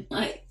nothing.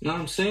 Like, No,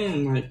 I'm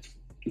saying, like,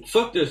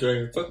 fuck this right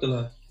here. Fuck the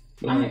life.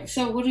 alright,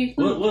 so what are you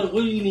playing? What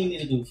do you need me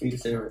to do for you to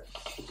say right?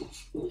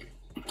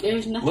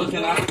 There's nothing. What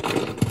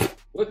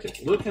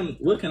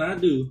can I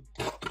do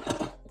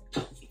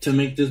to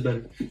make this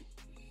better?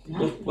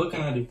 What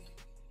can I do?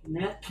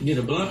 Nothing. Get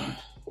a blunt?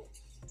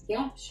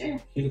 Yeah, sure.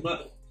 Get a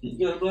blunt?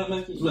 You got a blunt,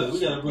 Matthew? Look, we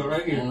got a blunt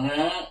right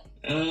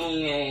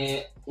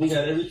here. We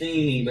got everything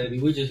you need, baby.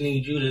 We just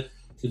need you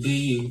to be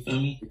you. Feel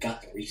me? We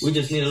got the research. We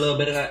just need a little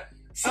bit of that.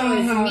 So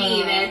it's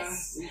me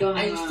that's going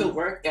I used to on.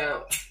 work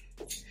out.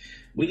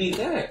 We need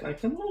that.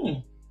 Like, come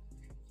on.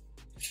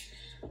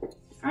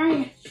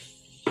 Alright.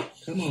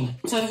 Come on.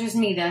 So it's just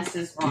me that's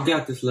just You wrong.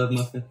 got this, Love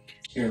Muffin.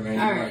 Here, man.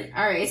 you're Alright,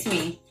 alright, it's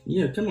me.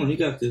 Yeah, come on. You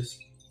got this.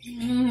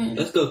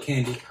 Let's go,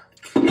 Candy.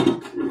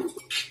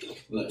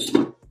 Look,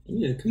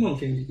 Yeah, come on,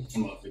 Candy.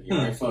 I'm up again.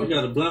 Huh, Right for you you.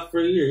 got a blunt for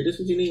a year. This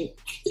what you need?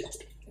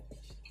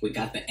 We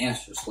got the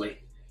answers, wait.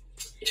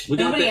 We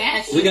got Nobody the,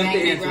 asked we you, got the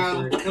Mackie, answer bro.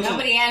 for it. Come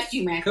Nobody asked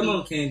you, Mackie. on. Come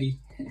on, Candy.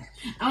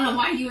 I don't know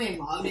why you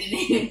involved in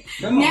it.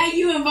 Come on. Now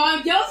you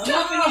involved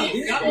yourself Come on, in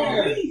it. get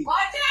there. Watch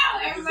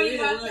out, everybody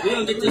watch out. We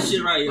don't get this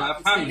shit right, y'all.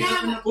 I promise.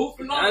 Now in the booth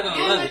and all I that. don't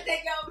Now love let's it.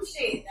 take your own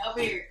shit over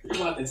here. You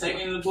want to take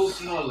it in the booth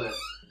and all that.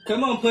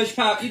 Come on, Push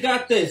Pop. You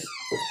got this.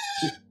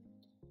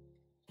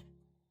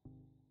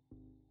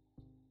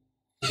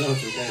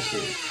 That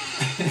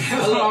shit.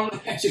 I'm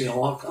actually gonna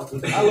walk off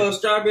with I love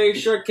strawberry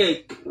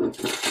shortcake.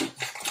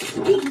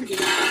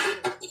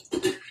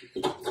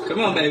 Come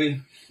on,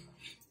 baby.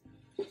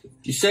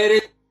 You said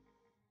it.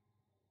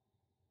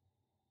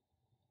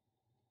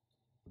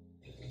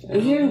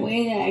 Is there a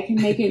way that I can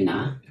make it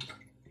not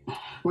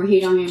where he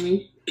don't hear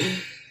me?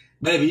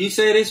 Baby, you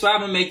say this, so I'm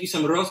gonna make you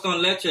some arroz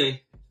con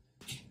leche.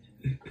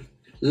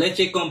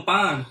 Leche con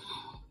pan.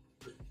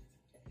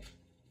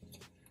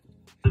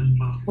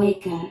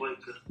 Wake up,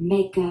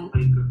 make up,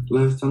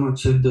 Last time I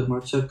checked up my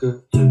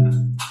checkup.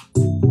 Come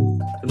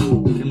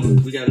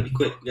on. We gotta be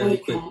quick. We gotta be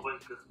wake quick. up,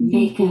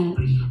 make up.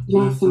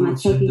 Last time I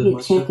checked, you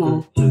get checked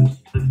up.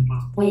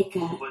 Wake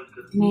up,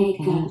 make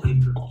up.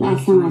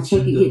 Last time I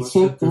checked, you get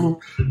checked up.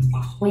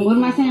 Wake What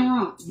am I up, saying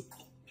wrong?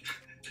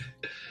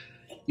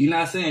 You're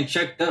not saying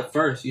checked up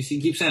first. You see,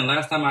 keep saying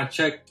last time I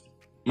checked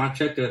my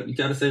checkup. You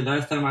gotta say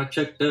last time I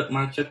checked up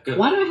my checkup.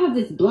 Why do I have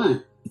this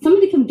blunt?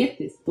 Somebody come get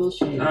this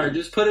bullshit. All right,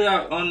 just put it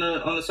out on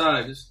the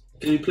side. Just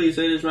can you please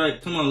say this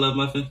right? Come on, Love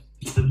Muffin.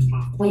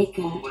 wake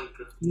up,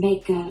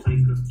 make up.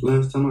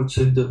 Last time I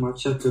checked up my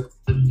checkup.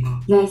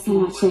 Last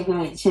time I checked,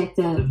 I get checked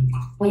up.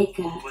 Wake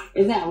up,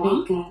 Is that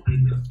wrong? wake up,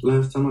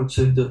 Last time I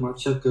checked up my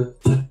checkup.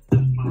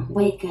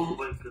 wake up,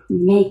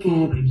 make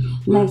up.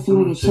 Last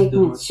time I get checked,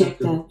 I get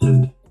checked up.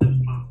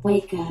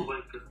 Wake up,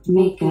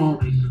 make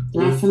up.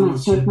 Last time I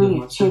checked, I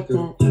get checked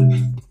up.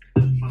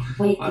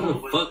 Wake Why the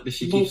up, fuck does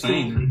she keep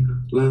saying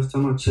that? Last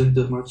time I checked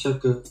up my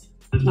checkup.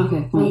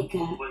 Okay, wake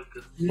up,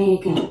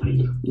 make up.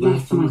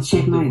 Last time I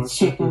checked, I get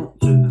checked up.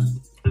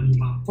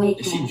 Wake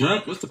Is she up,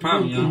 drunk? What's the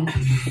problem, wake y'all?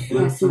 up.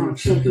 Last time I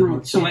checked, I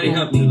get Somebody checked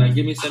help up. me. Like,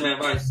 give me some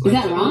advice. Is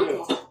that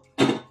wrong?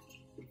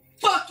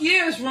 Fuck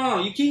yeah, it's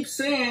wrong. You keep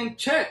saying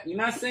check. You're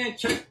not saying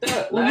checked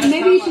up. Well, Last then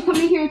maybe time you should come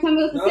in here and tell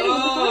me what to say. What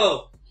the fuck?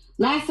 No.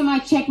 Last time I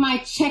checked my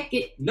check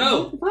it.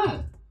 No. What the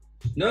fuck?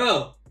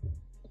 No.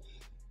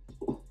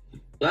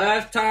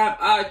 Last time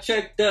I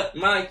checked up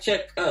my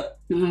checkup.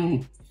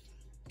 Alright.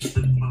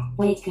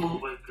 Wake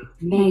up,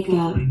 make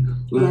up.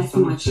 Last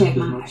time I checked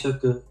up my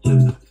checkup.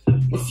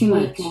 It's too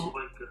much. Wake up,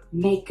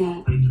 make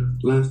up.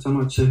 Last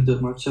time I checked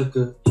up my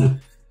checkup.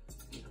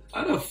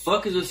 How the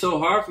fuck is it so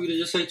hard for you to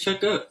just say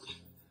check up?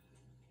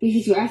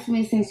 Because you asked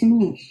me to say too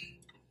much.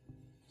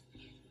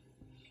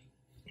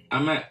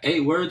 I'm at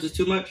 8 words is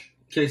too much?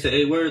 Can't say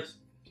 8 words?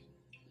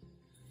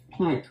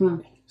 Alright, come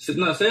on.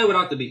 No, say it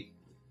without the beat.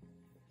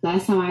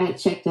 Last time I got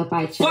checked up,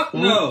 I checked Fuck up.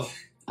 no.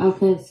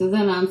 Okay, so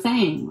then I'm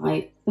saying,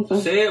 like, the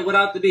fuck? Say it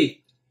without the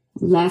beat.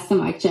 Last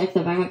time I checked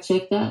up, I got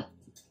checked up.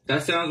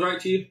 That sounds right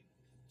to you?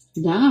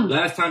 No,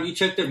 Last time you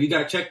checked up, you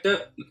got checked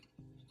up?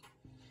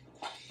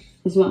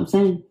 is what I'm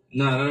saying.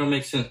 No, that don't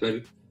make sense,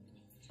 baby.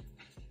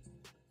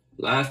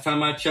 Last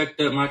time I checked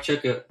up my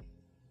checkup.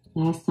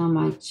 Last time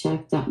I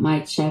checked up my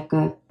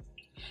checkup.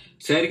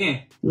 Say it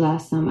again.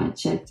 Last time I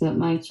checked up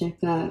my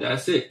checkup.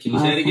 That's it. Can you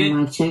say it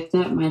again? Last time I checked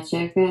up my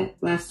checkup.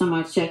 Last time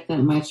I checked up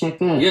my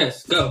checkup.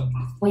 Yes, go.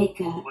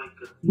 Wake up.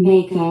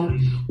 Make up.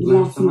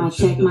 Last time I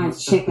checked my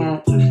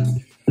checkup.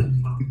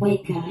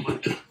 Wake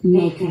up.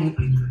 Make up.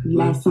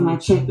 Last time I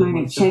checked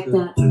my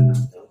checkup.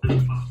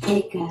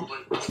 Wake up.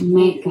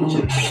 Make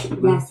up.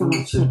 Last time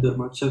I checked up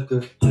my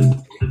checkup.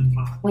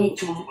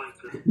 Wake up.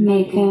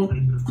 Make up.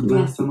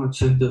 Last time I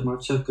checked up my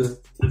checkup.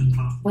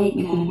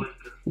 Wake up.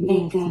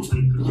 Make up.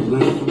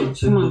 Last time I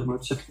checked up my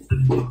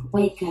checkup.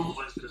 Wake up.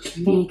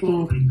 Make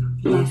up.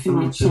 Last time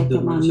I checked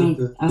up my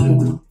makeup.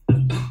 Okay.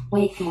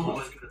 Wake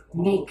up.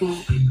 Make up.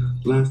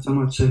 Last time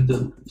I checked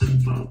up.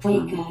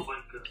 Wake up.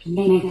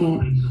 Make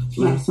up.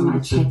 Last time I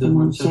checked up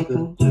my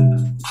checkup.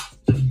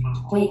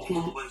 Wake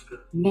up.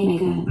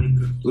 Make up.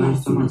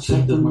 Last time I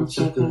checked up my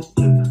checkup.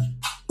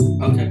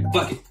 Okay,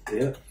 fuck it.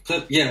 Yeah.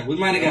 Clip. Yeah, we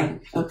might have got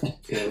it. Okay.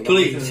 Yeah,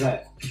 Please.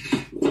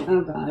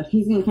 Oh God,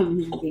 he's gonna come in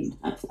here and be.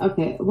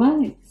 Okay,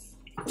 what?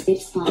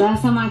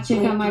 Last time I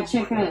checked out my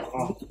checkup.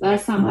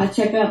 Last time I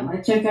checked out my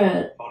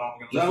checkup.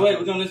 No, wait,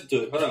 we're gonna listen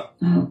to it. Hold on.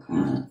 Oh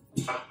God.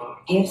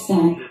 Hips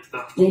on,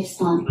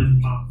 lips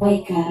on,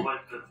 wake up,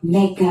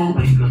 make up.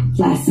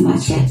 Last time I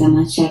checked out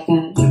my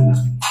checkup.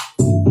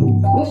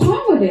 What's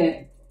wrong with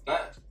it?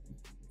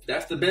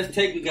 That's the best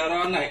take we got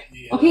all night.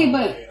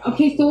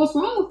 Okay, so what's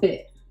wrong with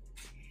it?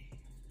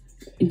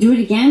 Do it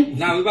again?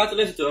 Now we're about to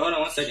listen to it. Hold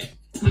on 1 second.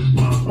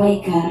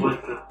 Wake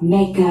up,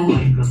 make up.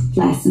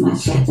 Last time I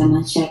checked out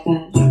my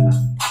checkup.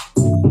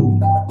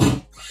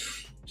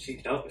 She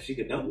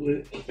could double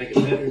it, make it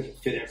better,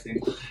 fit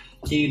everything.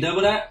 Can you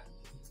double that?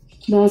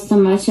 Last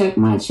time I checked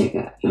my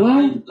checkup.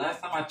 What?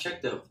 Last time I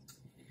checked though.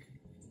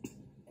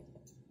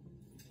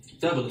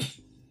 Double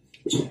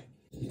it.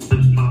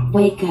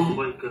 Wake up,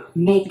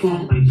 make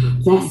up.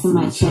 Last time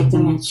I checked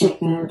out my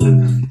checkup.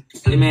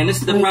 Hey man, this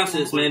is the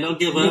process, man. Don't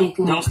give up.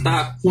 Don't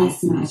stop.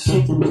 Last time I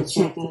checked out my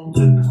checkup.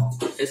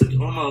 It's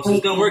almost.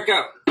 It's gonna work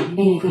out.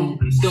 Make up.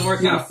 It's gonna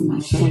work out. Last time I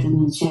checked out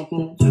my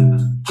checkup.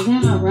 Is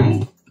that not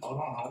right?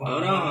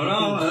 Hold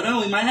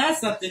on. We might have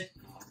something.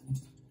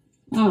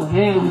 Oh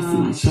hell no. Last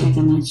time I checked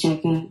out my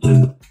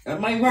checkup. That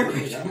might work.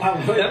 That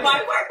might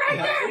work right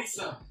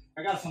there.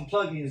 I got some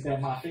plugins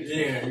that might fix it.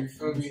 Yeah, you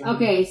feel me?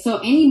 Okay, so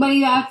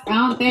anybody that's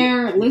out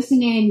there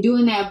listening and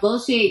doing that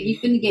bullshit, you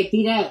finna get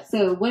beat up.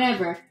 So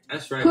whatever.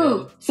 That's right. Cool.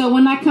 Man. So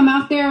when I come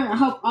out there, I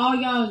hope all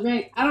y'all is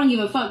ready. I don't give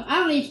a fuck.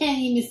 Can't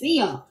even see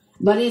y'all.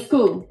 But it's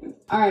cool.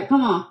 Alright,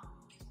 come on.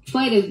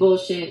 Play this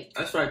bullshit.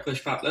 That's right,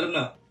 Push Pop. Let him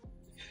know.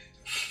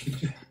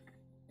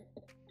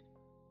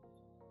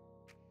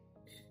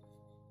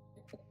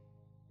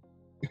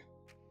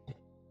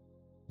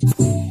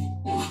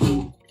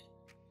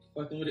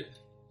 Fucking with it.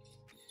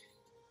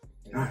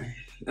 Alright.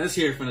 Let's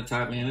hear it from the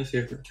top, man. Let's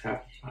hear it from the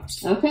top.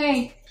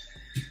 Okay.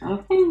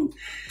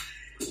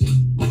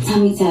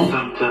 Tummy tuck,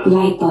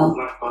 lipo,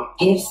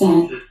 hips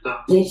on,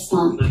 lips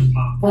on,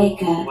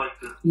 wake up,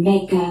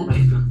 make up.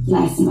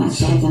 Last time I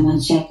checked out my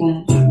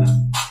checkup.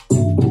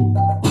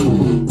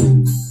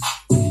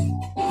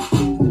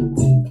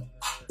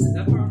 Is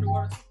that part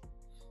underwater?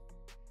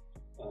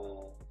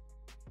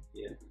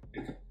 Yeah.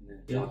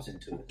 It drops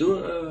into it. Do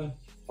it,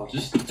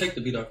 just take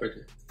the beat off right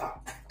there.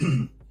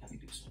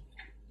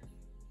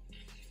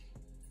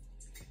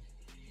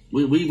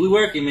 We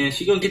working, man.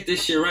 She gonna get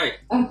this shit right.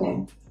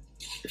 Okay.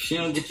 If she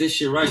don't get this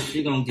shit right,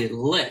 she gonna get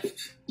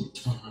left.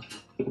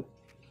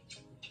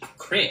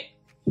 Crack.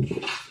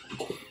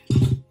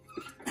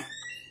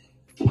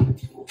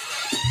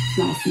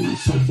 Last time I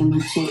checked out my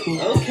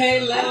checkup.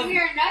 Okay, love.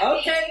 Hear nothing.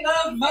 Okay,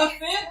 love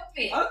muffin.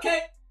 Okay,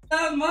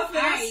 love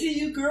muffin. I see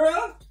you,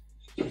 girl.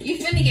 You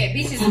finna get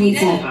bitches Tummy beat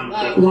tuck, up.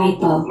 Like,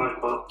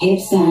 lipo,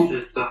 hips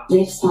on,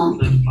 lips on,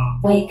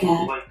 wake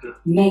up,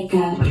 make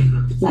up.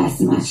 Last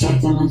time I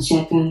checked out my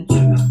checkup.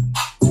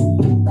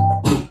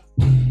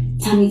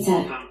 Tummy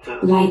tuck,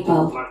 lipo,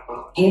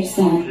 hips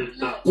on,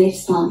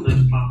 lips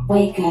on,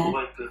 wake up,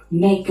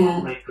 make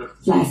up.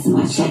 Last time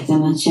I checked out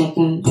my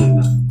checkup.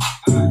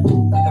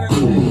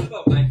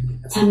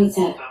 Tummy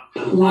tuck,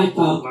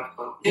 lipo,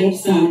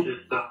 hips on,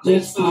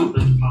 lips on,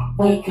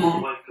 wake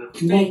up,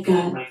 make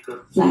up.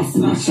 Last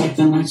time I checked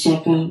out my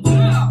checkup.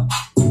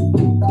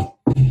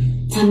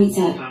 Tummy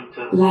tuck,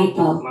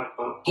 lipo,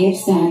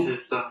 hips on,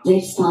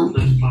 lips on,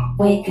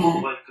 wake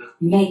up,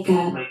 make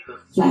up.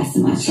 Last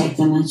time I checked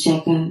out my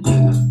checkup.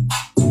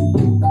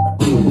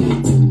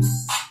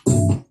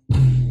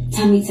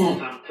 Tummy tuck,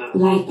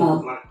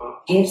 lipo,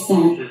 hips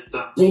on,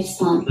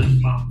 lips on,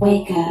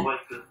 wake up,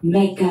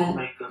 make up.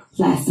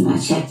 Last time I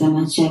checked out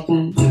my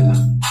checkup.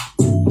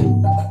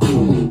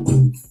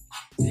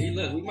 Hey,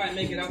 look, we might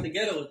make it out the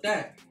ghetto with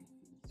that.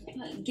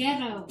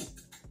 ghetto.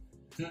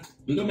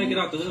 We gonna make it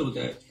out the hood with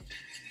that.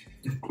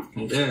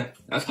 Yeah,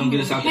 that's gonna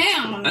get us out.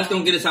 That's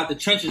gonna get us out the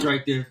trenches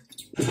right there.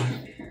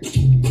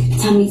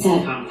 Tummy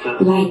tuck,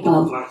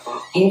 lipo,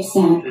 hips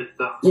on,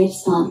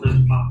 lips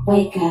on,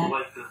 wake up,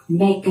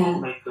 make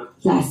up.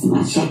 Last time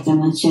I checked out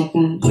my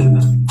checkup.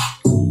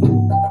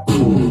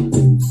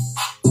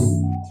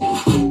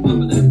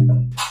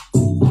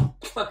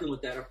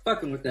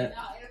 fucking with that.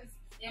 No, it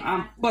was.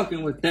 I'm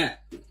fucking with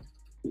that.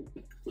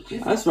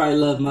 That's right,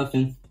 Love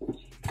Muffin.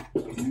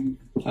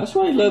 That's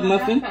right, Love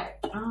Muffin.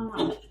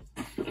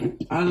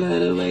 I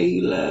love the way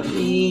you love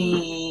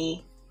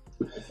me.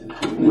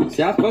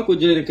 See, I fuck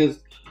with Jada because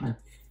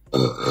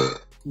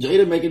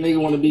Jada make a nigga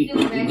want to be.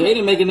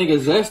 Jada make a nigga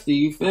zesty.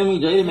 You feel me?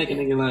 Jada make a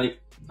nigga like.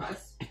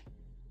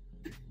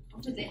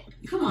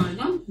 Come on,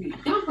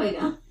 don't play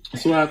that.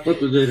 That's why I fuck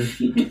with Jada.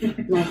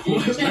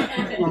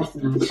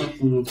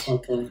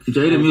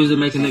 Jada music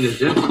make a nigga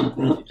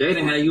zesty.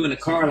 Jada had you in the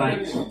car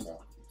like.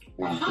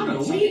 No.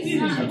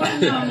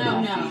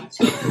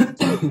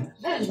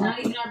 That is not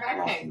even our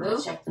backpack, bro.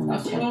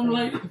 That's what I'm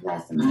like.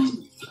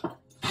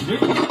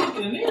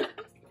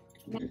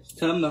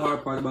 Tell them the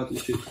hard part about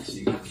this shit.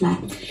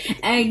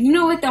 And you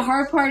know what the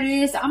hard part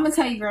is? I'm gonna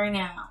tell you right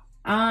now.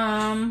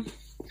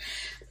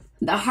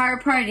 The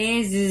hard part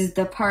is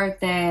the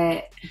part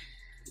that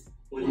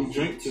when you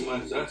drink too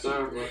much, that's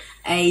hard.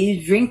 Hey,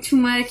 you drink too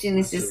much and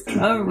it's just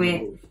over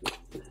with.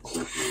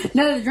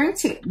 No,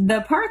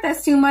 the part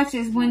that's too much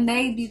is when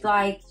they be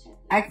like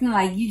acting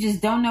like you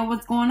just don't know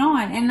what's going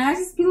on, and I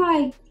just be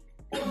like,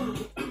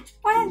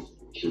 what?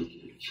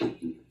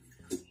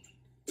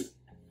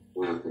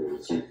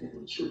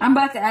 I'm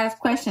about to ask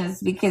questions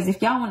because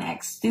if y'all want to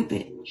act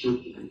stupid.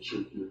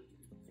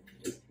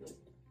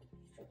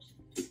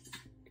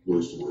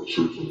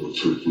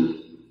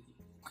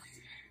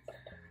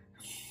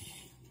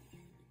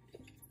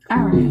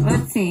 Alright,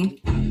 let's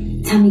see.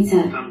 Tummy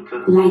tuck,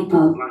 light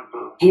bulb,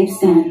 hips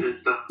done,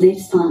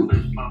 lips plump,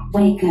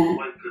 wake up,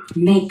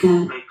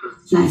 makeup,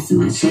 last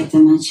time I checked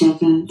on my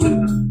checkup.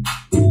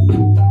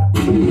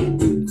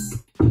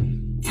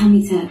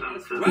 Tummy tuck,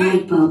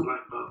 light bulb,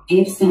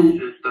 hips done,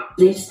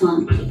 lips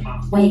plump,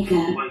 wake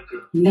up,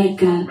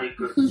 makeup,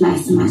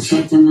 last time I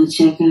checked on my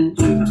checkup.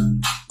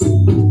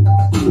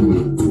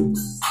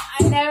 I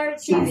never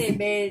cheated,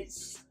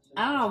 bitch. I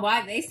don't know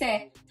why they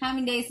said how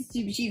many days since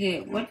you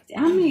cheated.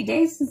 How many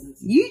days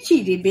since you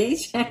cheated,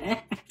 bitch?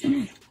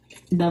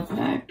 The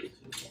fuck?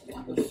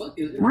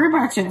 Worry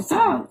about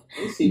yourself.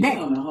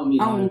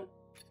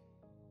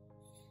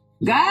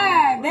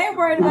 God, they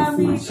worried about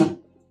me.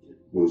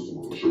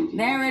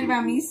 They worried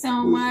about me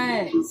so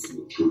much.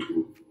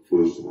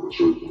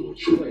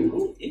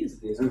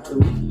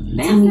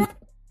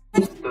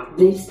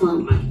 Lips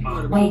plump,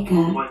 wake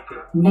up,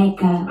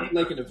 makeup,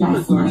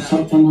 last time I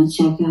checked on my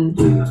checkup.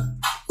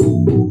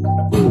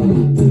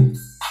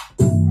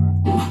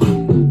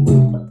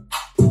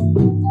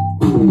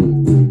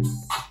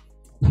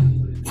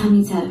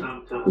 Tummy tuck,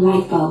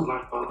 light bulb,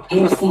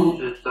 hair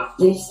done,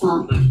 lips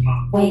plump,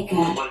 wake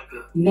up,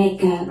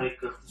 makeup,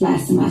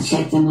 last time I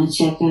checked on my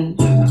checkup.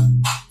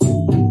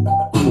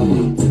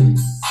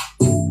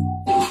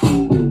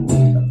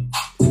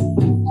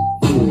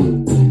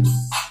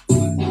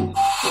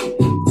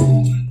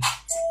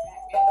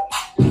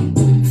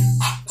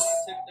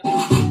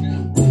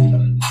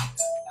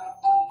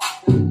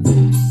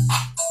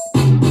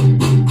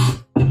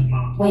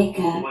 Wake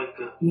up,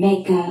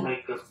 makeup,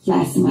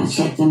 last time I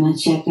checked on my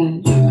checkup.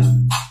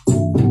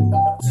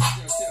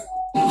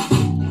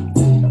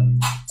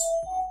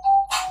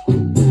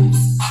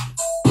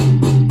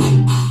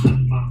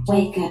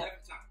 Wake up,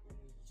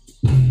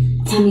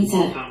 tummy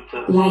tuck,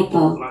 light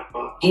bulb,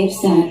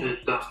 hips done,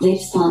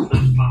 lips plump,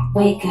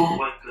 wake up,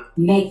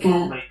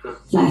 makeup,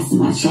 last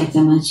time I checked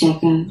on my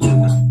checkup.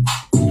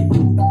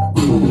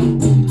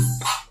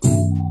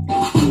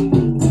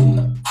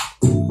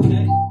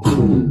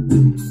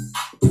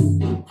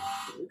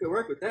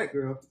 With that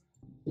girl.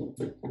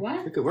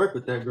 What? We could work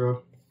with that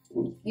girl.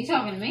 You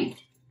talking to me?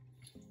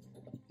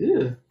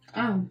 Yeah.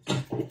 Oh.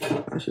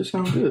 That shit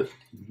sound good.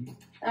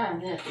 Oh,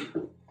 yeah.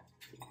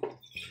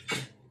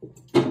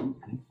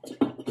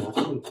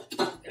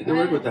 We could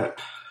work with that.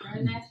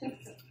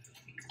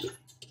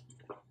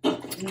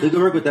 We could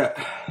work with that.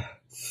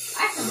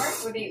 I can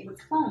work with it, but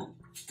come on.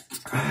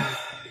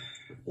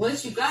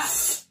 What you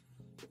got?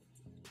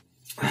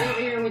 Get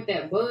over here with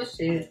that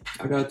bullshit.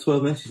 I got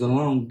 12 inches of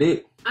long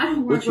dick. I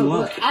don't work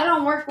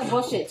with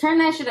bullshit. Turn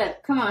that shit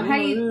up. Come on. How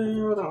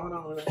you? Hold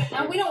on.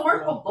 No, we don't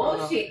work with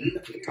bullshit.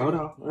 Hold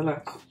on.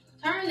 Relax.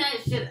 Turn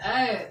that shit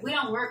up. We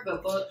don't work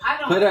with bullshit. I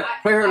don't.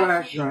 Play her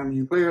last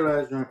drum. Play her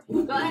last drum.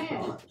 Go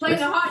ahead. Play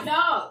the hot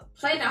dog.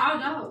 Play the hot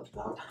dog.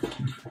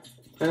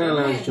 Play that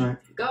last drum.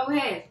 Go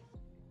ahead.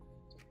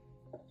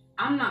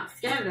 I'm not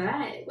scared of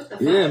that. What the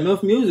fuck? Yeah,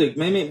 MILF Music.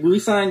 Maybe we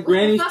signed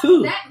Grannies what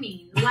too. What does that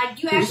mean?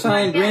 Like you we actually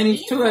signed like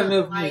Grannies too at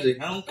MILF like,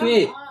 Music. I don't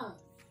care.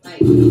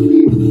 Like.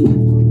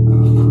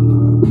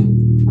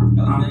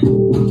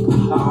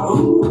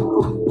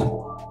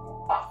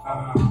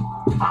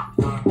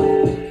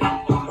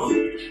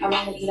 I'd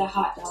rather eat a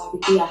hot dog than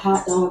be a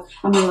hot dog.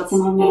 I'm loyal to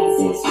my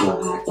masses, you're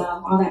a hot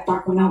dog. All that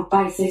bark with no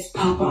bites is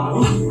pop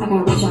off. I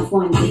got rich off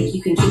one dick,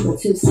 you can keep a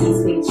 2 cents,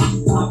 bitch.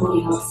 My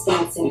booty hole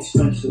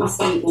expensive. My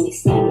state when he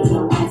standing, he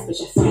don't ask, but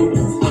your friend is.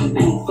 I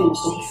ain't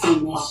finished till he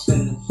finished.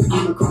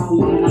 I'm a grown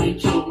woman, I ain't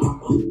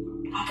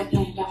kidding. I could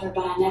pay $1,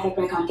 but I never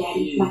break on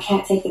daddy. My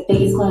cat take the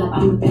biggest club,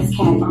 I'm the best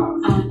cat. I'm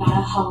not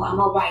a hoe, I'm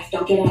a wife,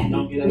 don't get at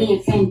me. Me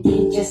and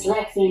Fendi, just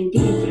like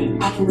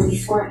Fendi. I can really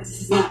squirt,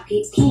 this is not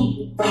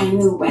PP. Brand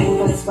new wagon,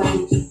 but it's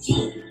wagon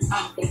GG.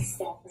 I'm a big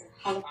stepper.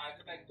 Alright,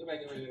 go back.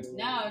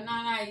 No,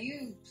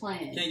 you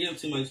playing. Can't give him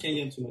too much.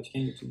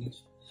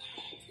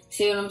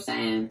 See what I'm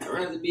saying? I'd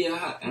rather be a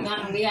hot dog.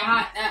 Not be a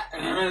hot dog.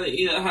 I'd rather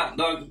eat a hot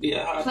dog than be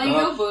a hot Play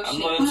dog. your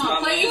bullshit. Come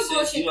on, play your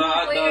bullshit.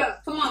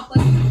 Come on,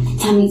 play.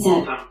 Tummy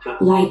tuck,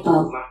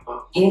 lipo,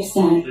 hips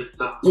done,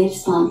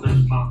 lips plump,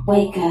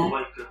 wake up,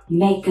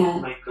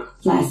 makeup,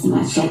 flies to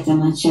my checker.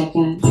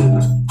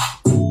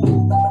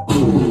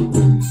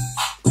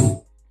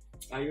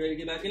 Are you ready to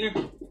get back in there?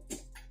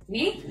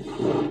 Me?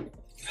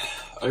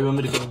 Or you want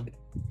me to go?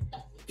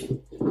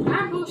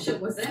 My bullshit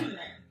was in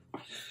there.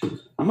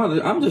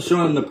 I'm just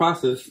showing the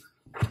process.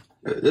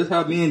 This is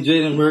how me and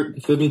Jaidyn work.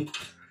 You feel me?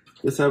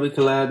 This is how we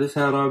collab. This is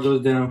how it all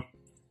goes down.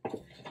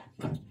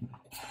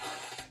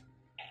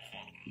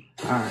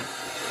 Alright.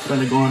 I'm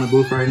gonna go on the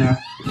booth right now.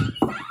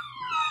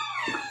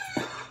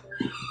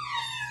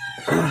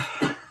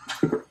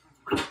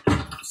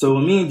 So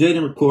when me and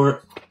Jaidyn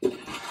record,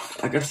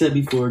 like I said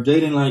before,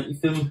 Jaidyn, like, you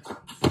feel me?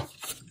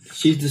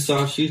 She's the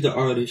sauce. She's the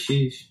artist.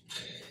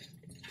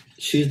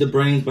 She's the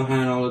brains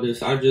behind all of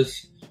this. I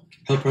just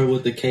help her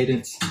with the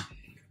cadence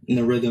and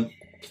the rhythm.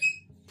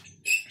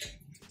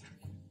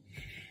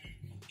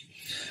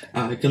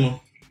 Alright, come on.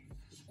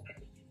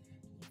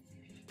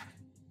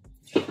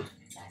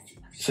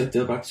 Checked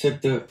up.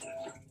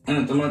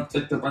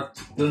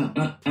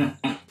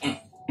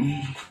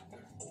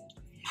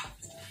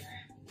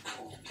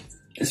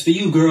 It's for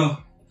you,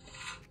 girl.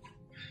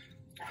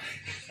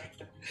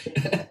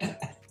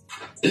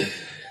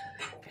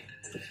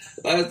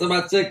 Last time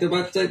I checked up.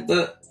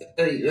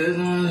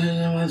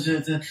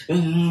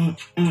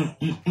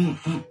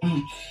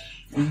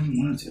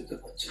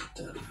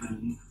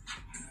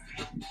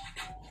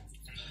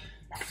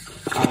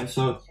 Alright,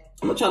 so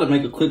I'm gonna try to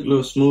make a quick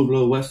little smooth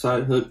little west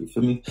side hook, you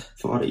feel me,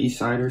 for all the east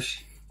siders.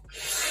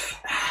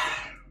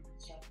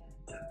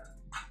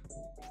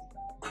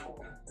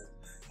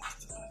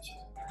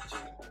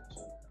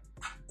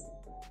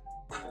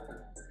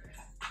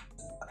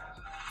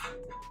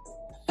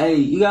 Hey,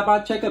 you got my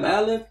checkup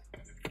ad-lib?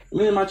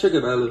 Me and my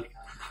checkup ad-lib.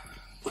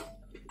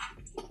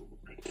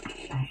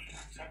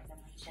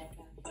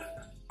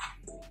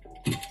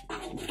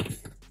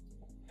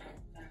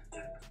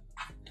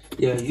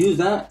 Yeah, use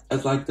that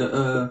as like the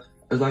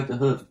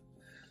hook.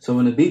 So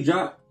when the beat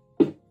drop,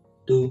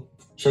 do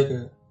check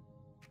it.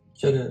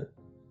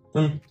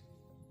 Don't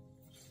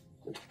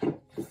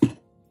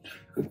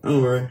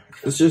worry,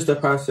 it's just a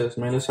process,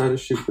 man. That's how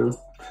this shit goes.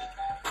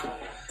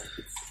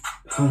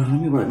 Hold on,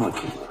 let me write my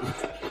keyboard.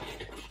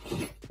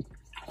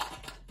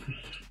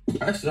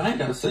 Actually, I ain't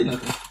gotta say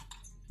nothing.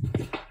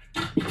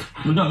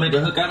 We're gonna make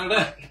a hook out of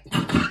that.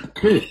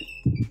 Good.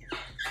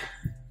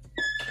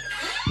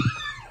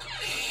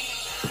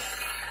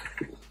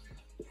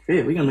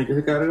 Yeah, we gonna make a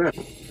hook out of that.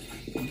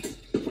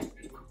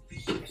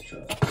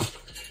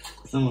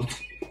 Come on.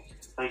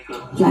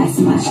 Flies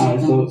to my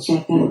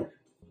checker.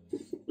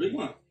 Where you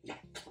going?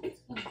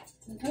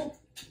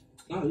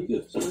 No, you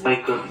good.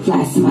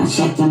 Flies to my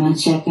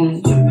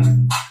checker.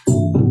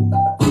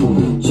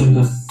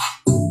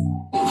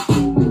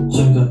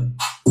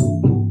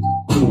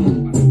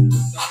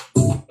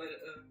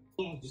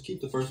 Just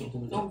keep the first one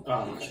coming down.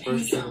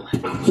 First checker.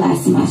 Flies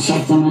to my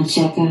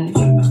checker.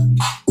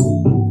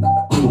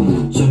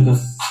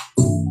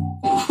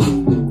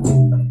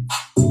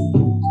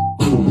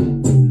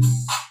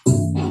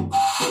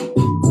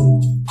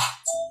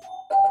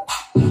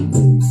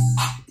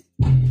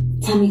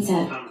 Tummy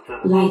tuck,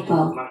 lipo,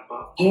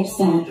 hips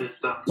done,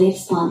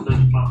 lips plump,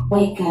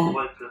 wake up,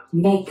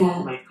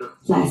 makeup,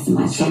 flies to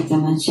my checker.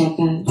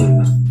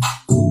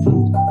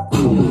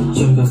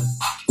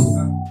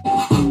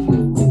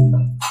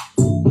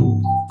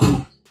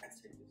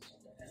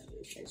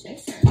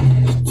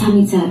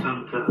 Tummy tuck,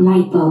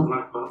 lipo,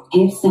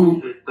 hips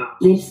done,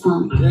 lips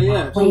plump,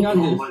 Yeah, she wake got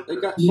this. up, She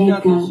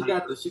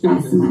got this.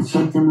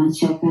 flies to my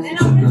checker. They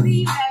don't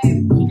believe that.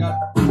 She got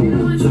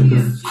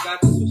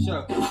this for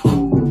sure.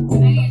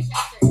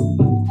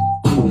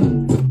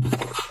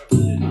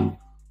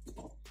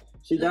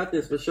 She got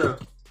this for sure.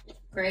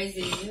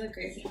 Crazy. You look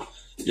crazy.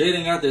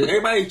 Jaidyn got this.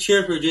 Everybody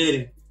cheer for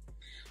Jaidyn.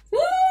 Woo!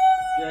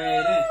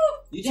 Jaidyn.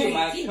 You cheer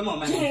my. Come on,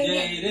 man.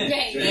 Jaidyn.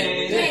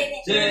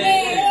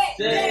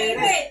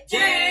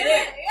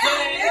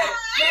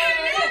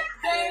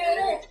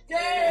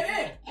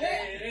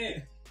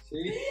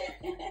 See?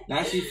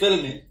 Now she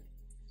feeling it.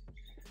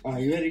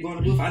 Alright, you ready to go in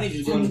the booth? I need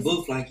you to go in the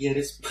booth like, yeah,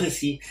 this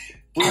pussy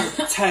work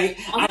tight.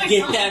 I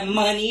get that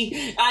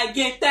money.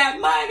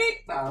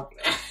 Nah,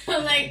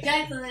 I'm like,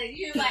 Jackson,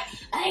 you're like,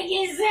 I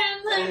get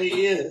that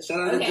money. yeah, shout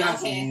out to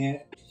Johnson,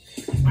 man.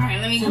 Alright,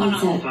 let me go Tummy on.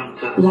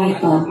 tuck,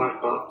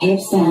 lipo,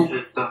 hips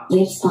done,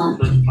 lips plump,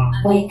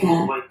 wake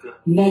up,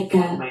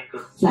 makeup,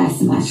 flies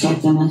to my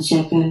checker.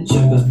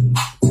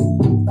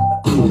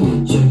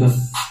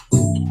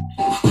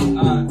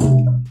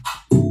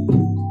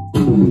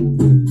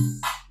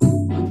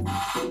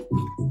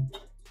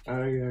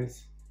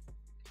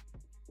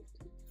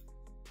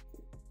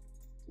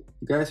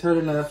 You guys heard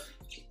enough.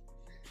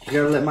 I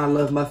gotta let my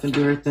love muffin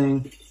do her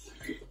thing.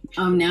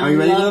 Now are you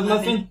ready, love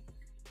muffin?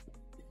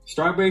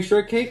 Strawberry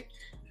shortcake?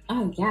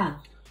 Oh yeah.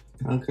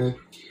 Okay.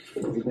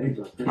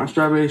 My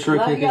strawberry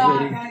shortcake is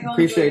ready.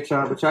 Appreciate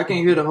y'all, but y'all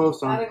can't hear the whole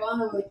song.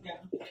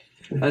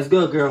 Let's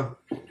go, girl.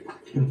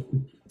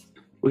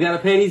 We gotta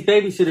pay these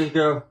babysitters,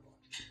 girl.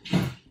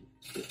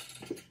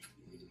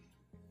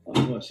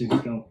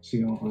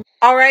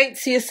 All right,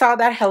 so you saw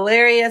that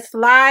hilarious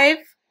live.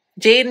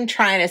 Jaidyn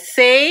trying to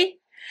say,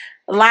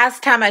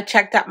 last time I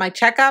checked out my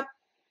checkup.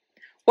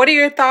 What are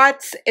your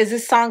thoughts? Is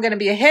this song going to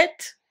be a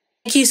hit?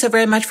 Thank you so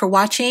very much for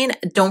watching.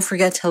 Don't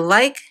forget to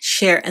like,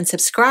 share, and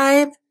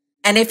subscribe.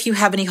 And if you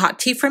have any hot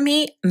tea for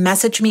me,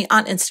 message me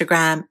on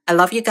Instagram. I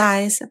love you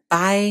guys.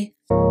 Bye.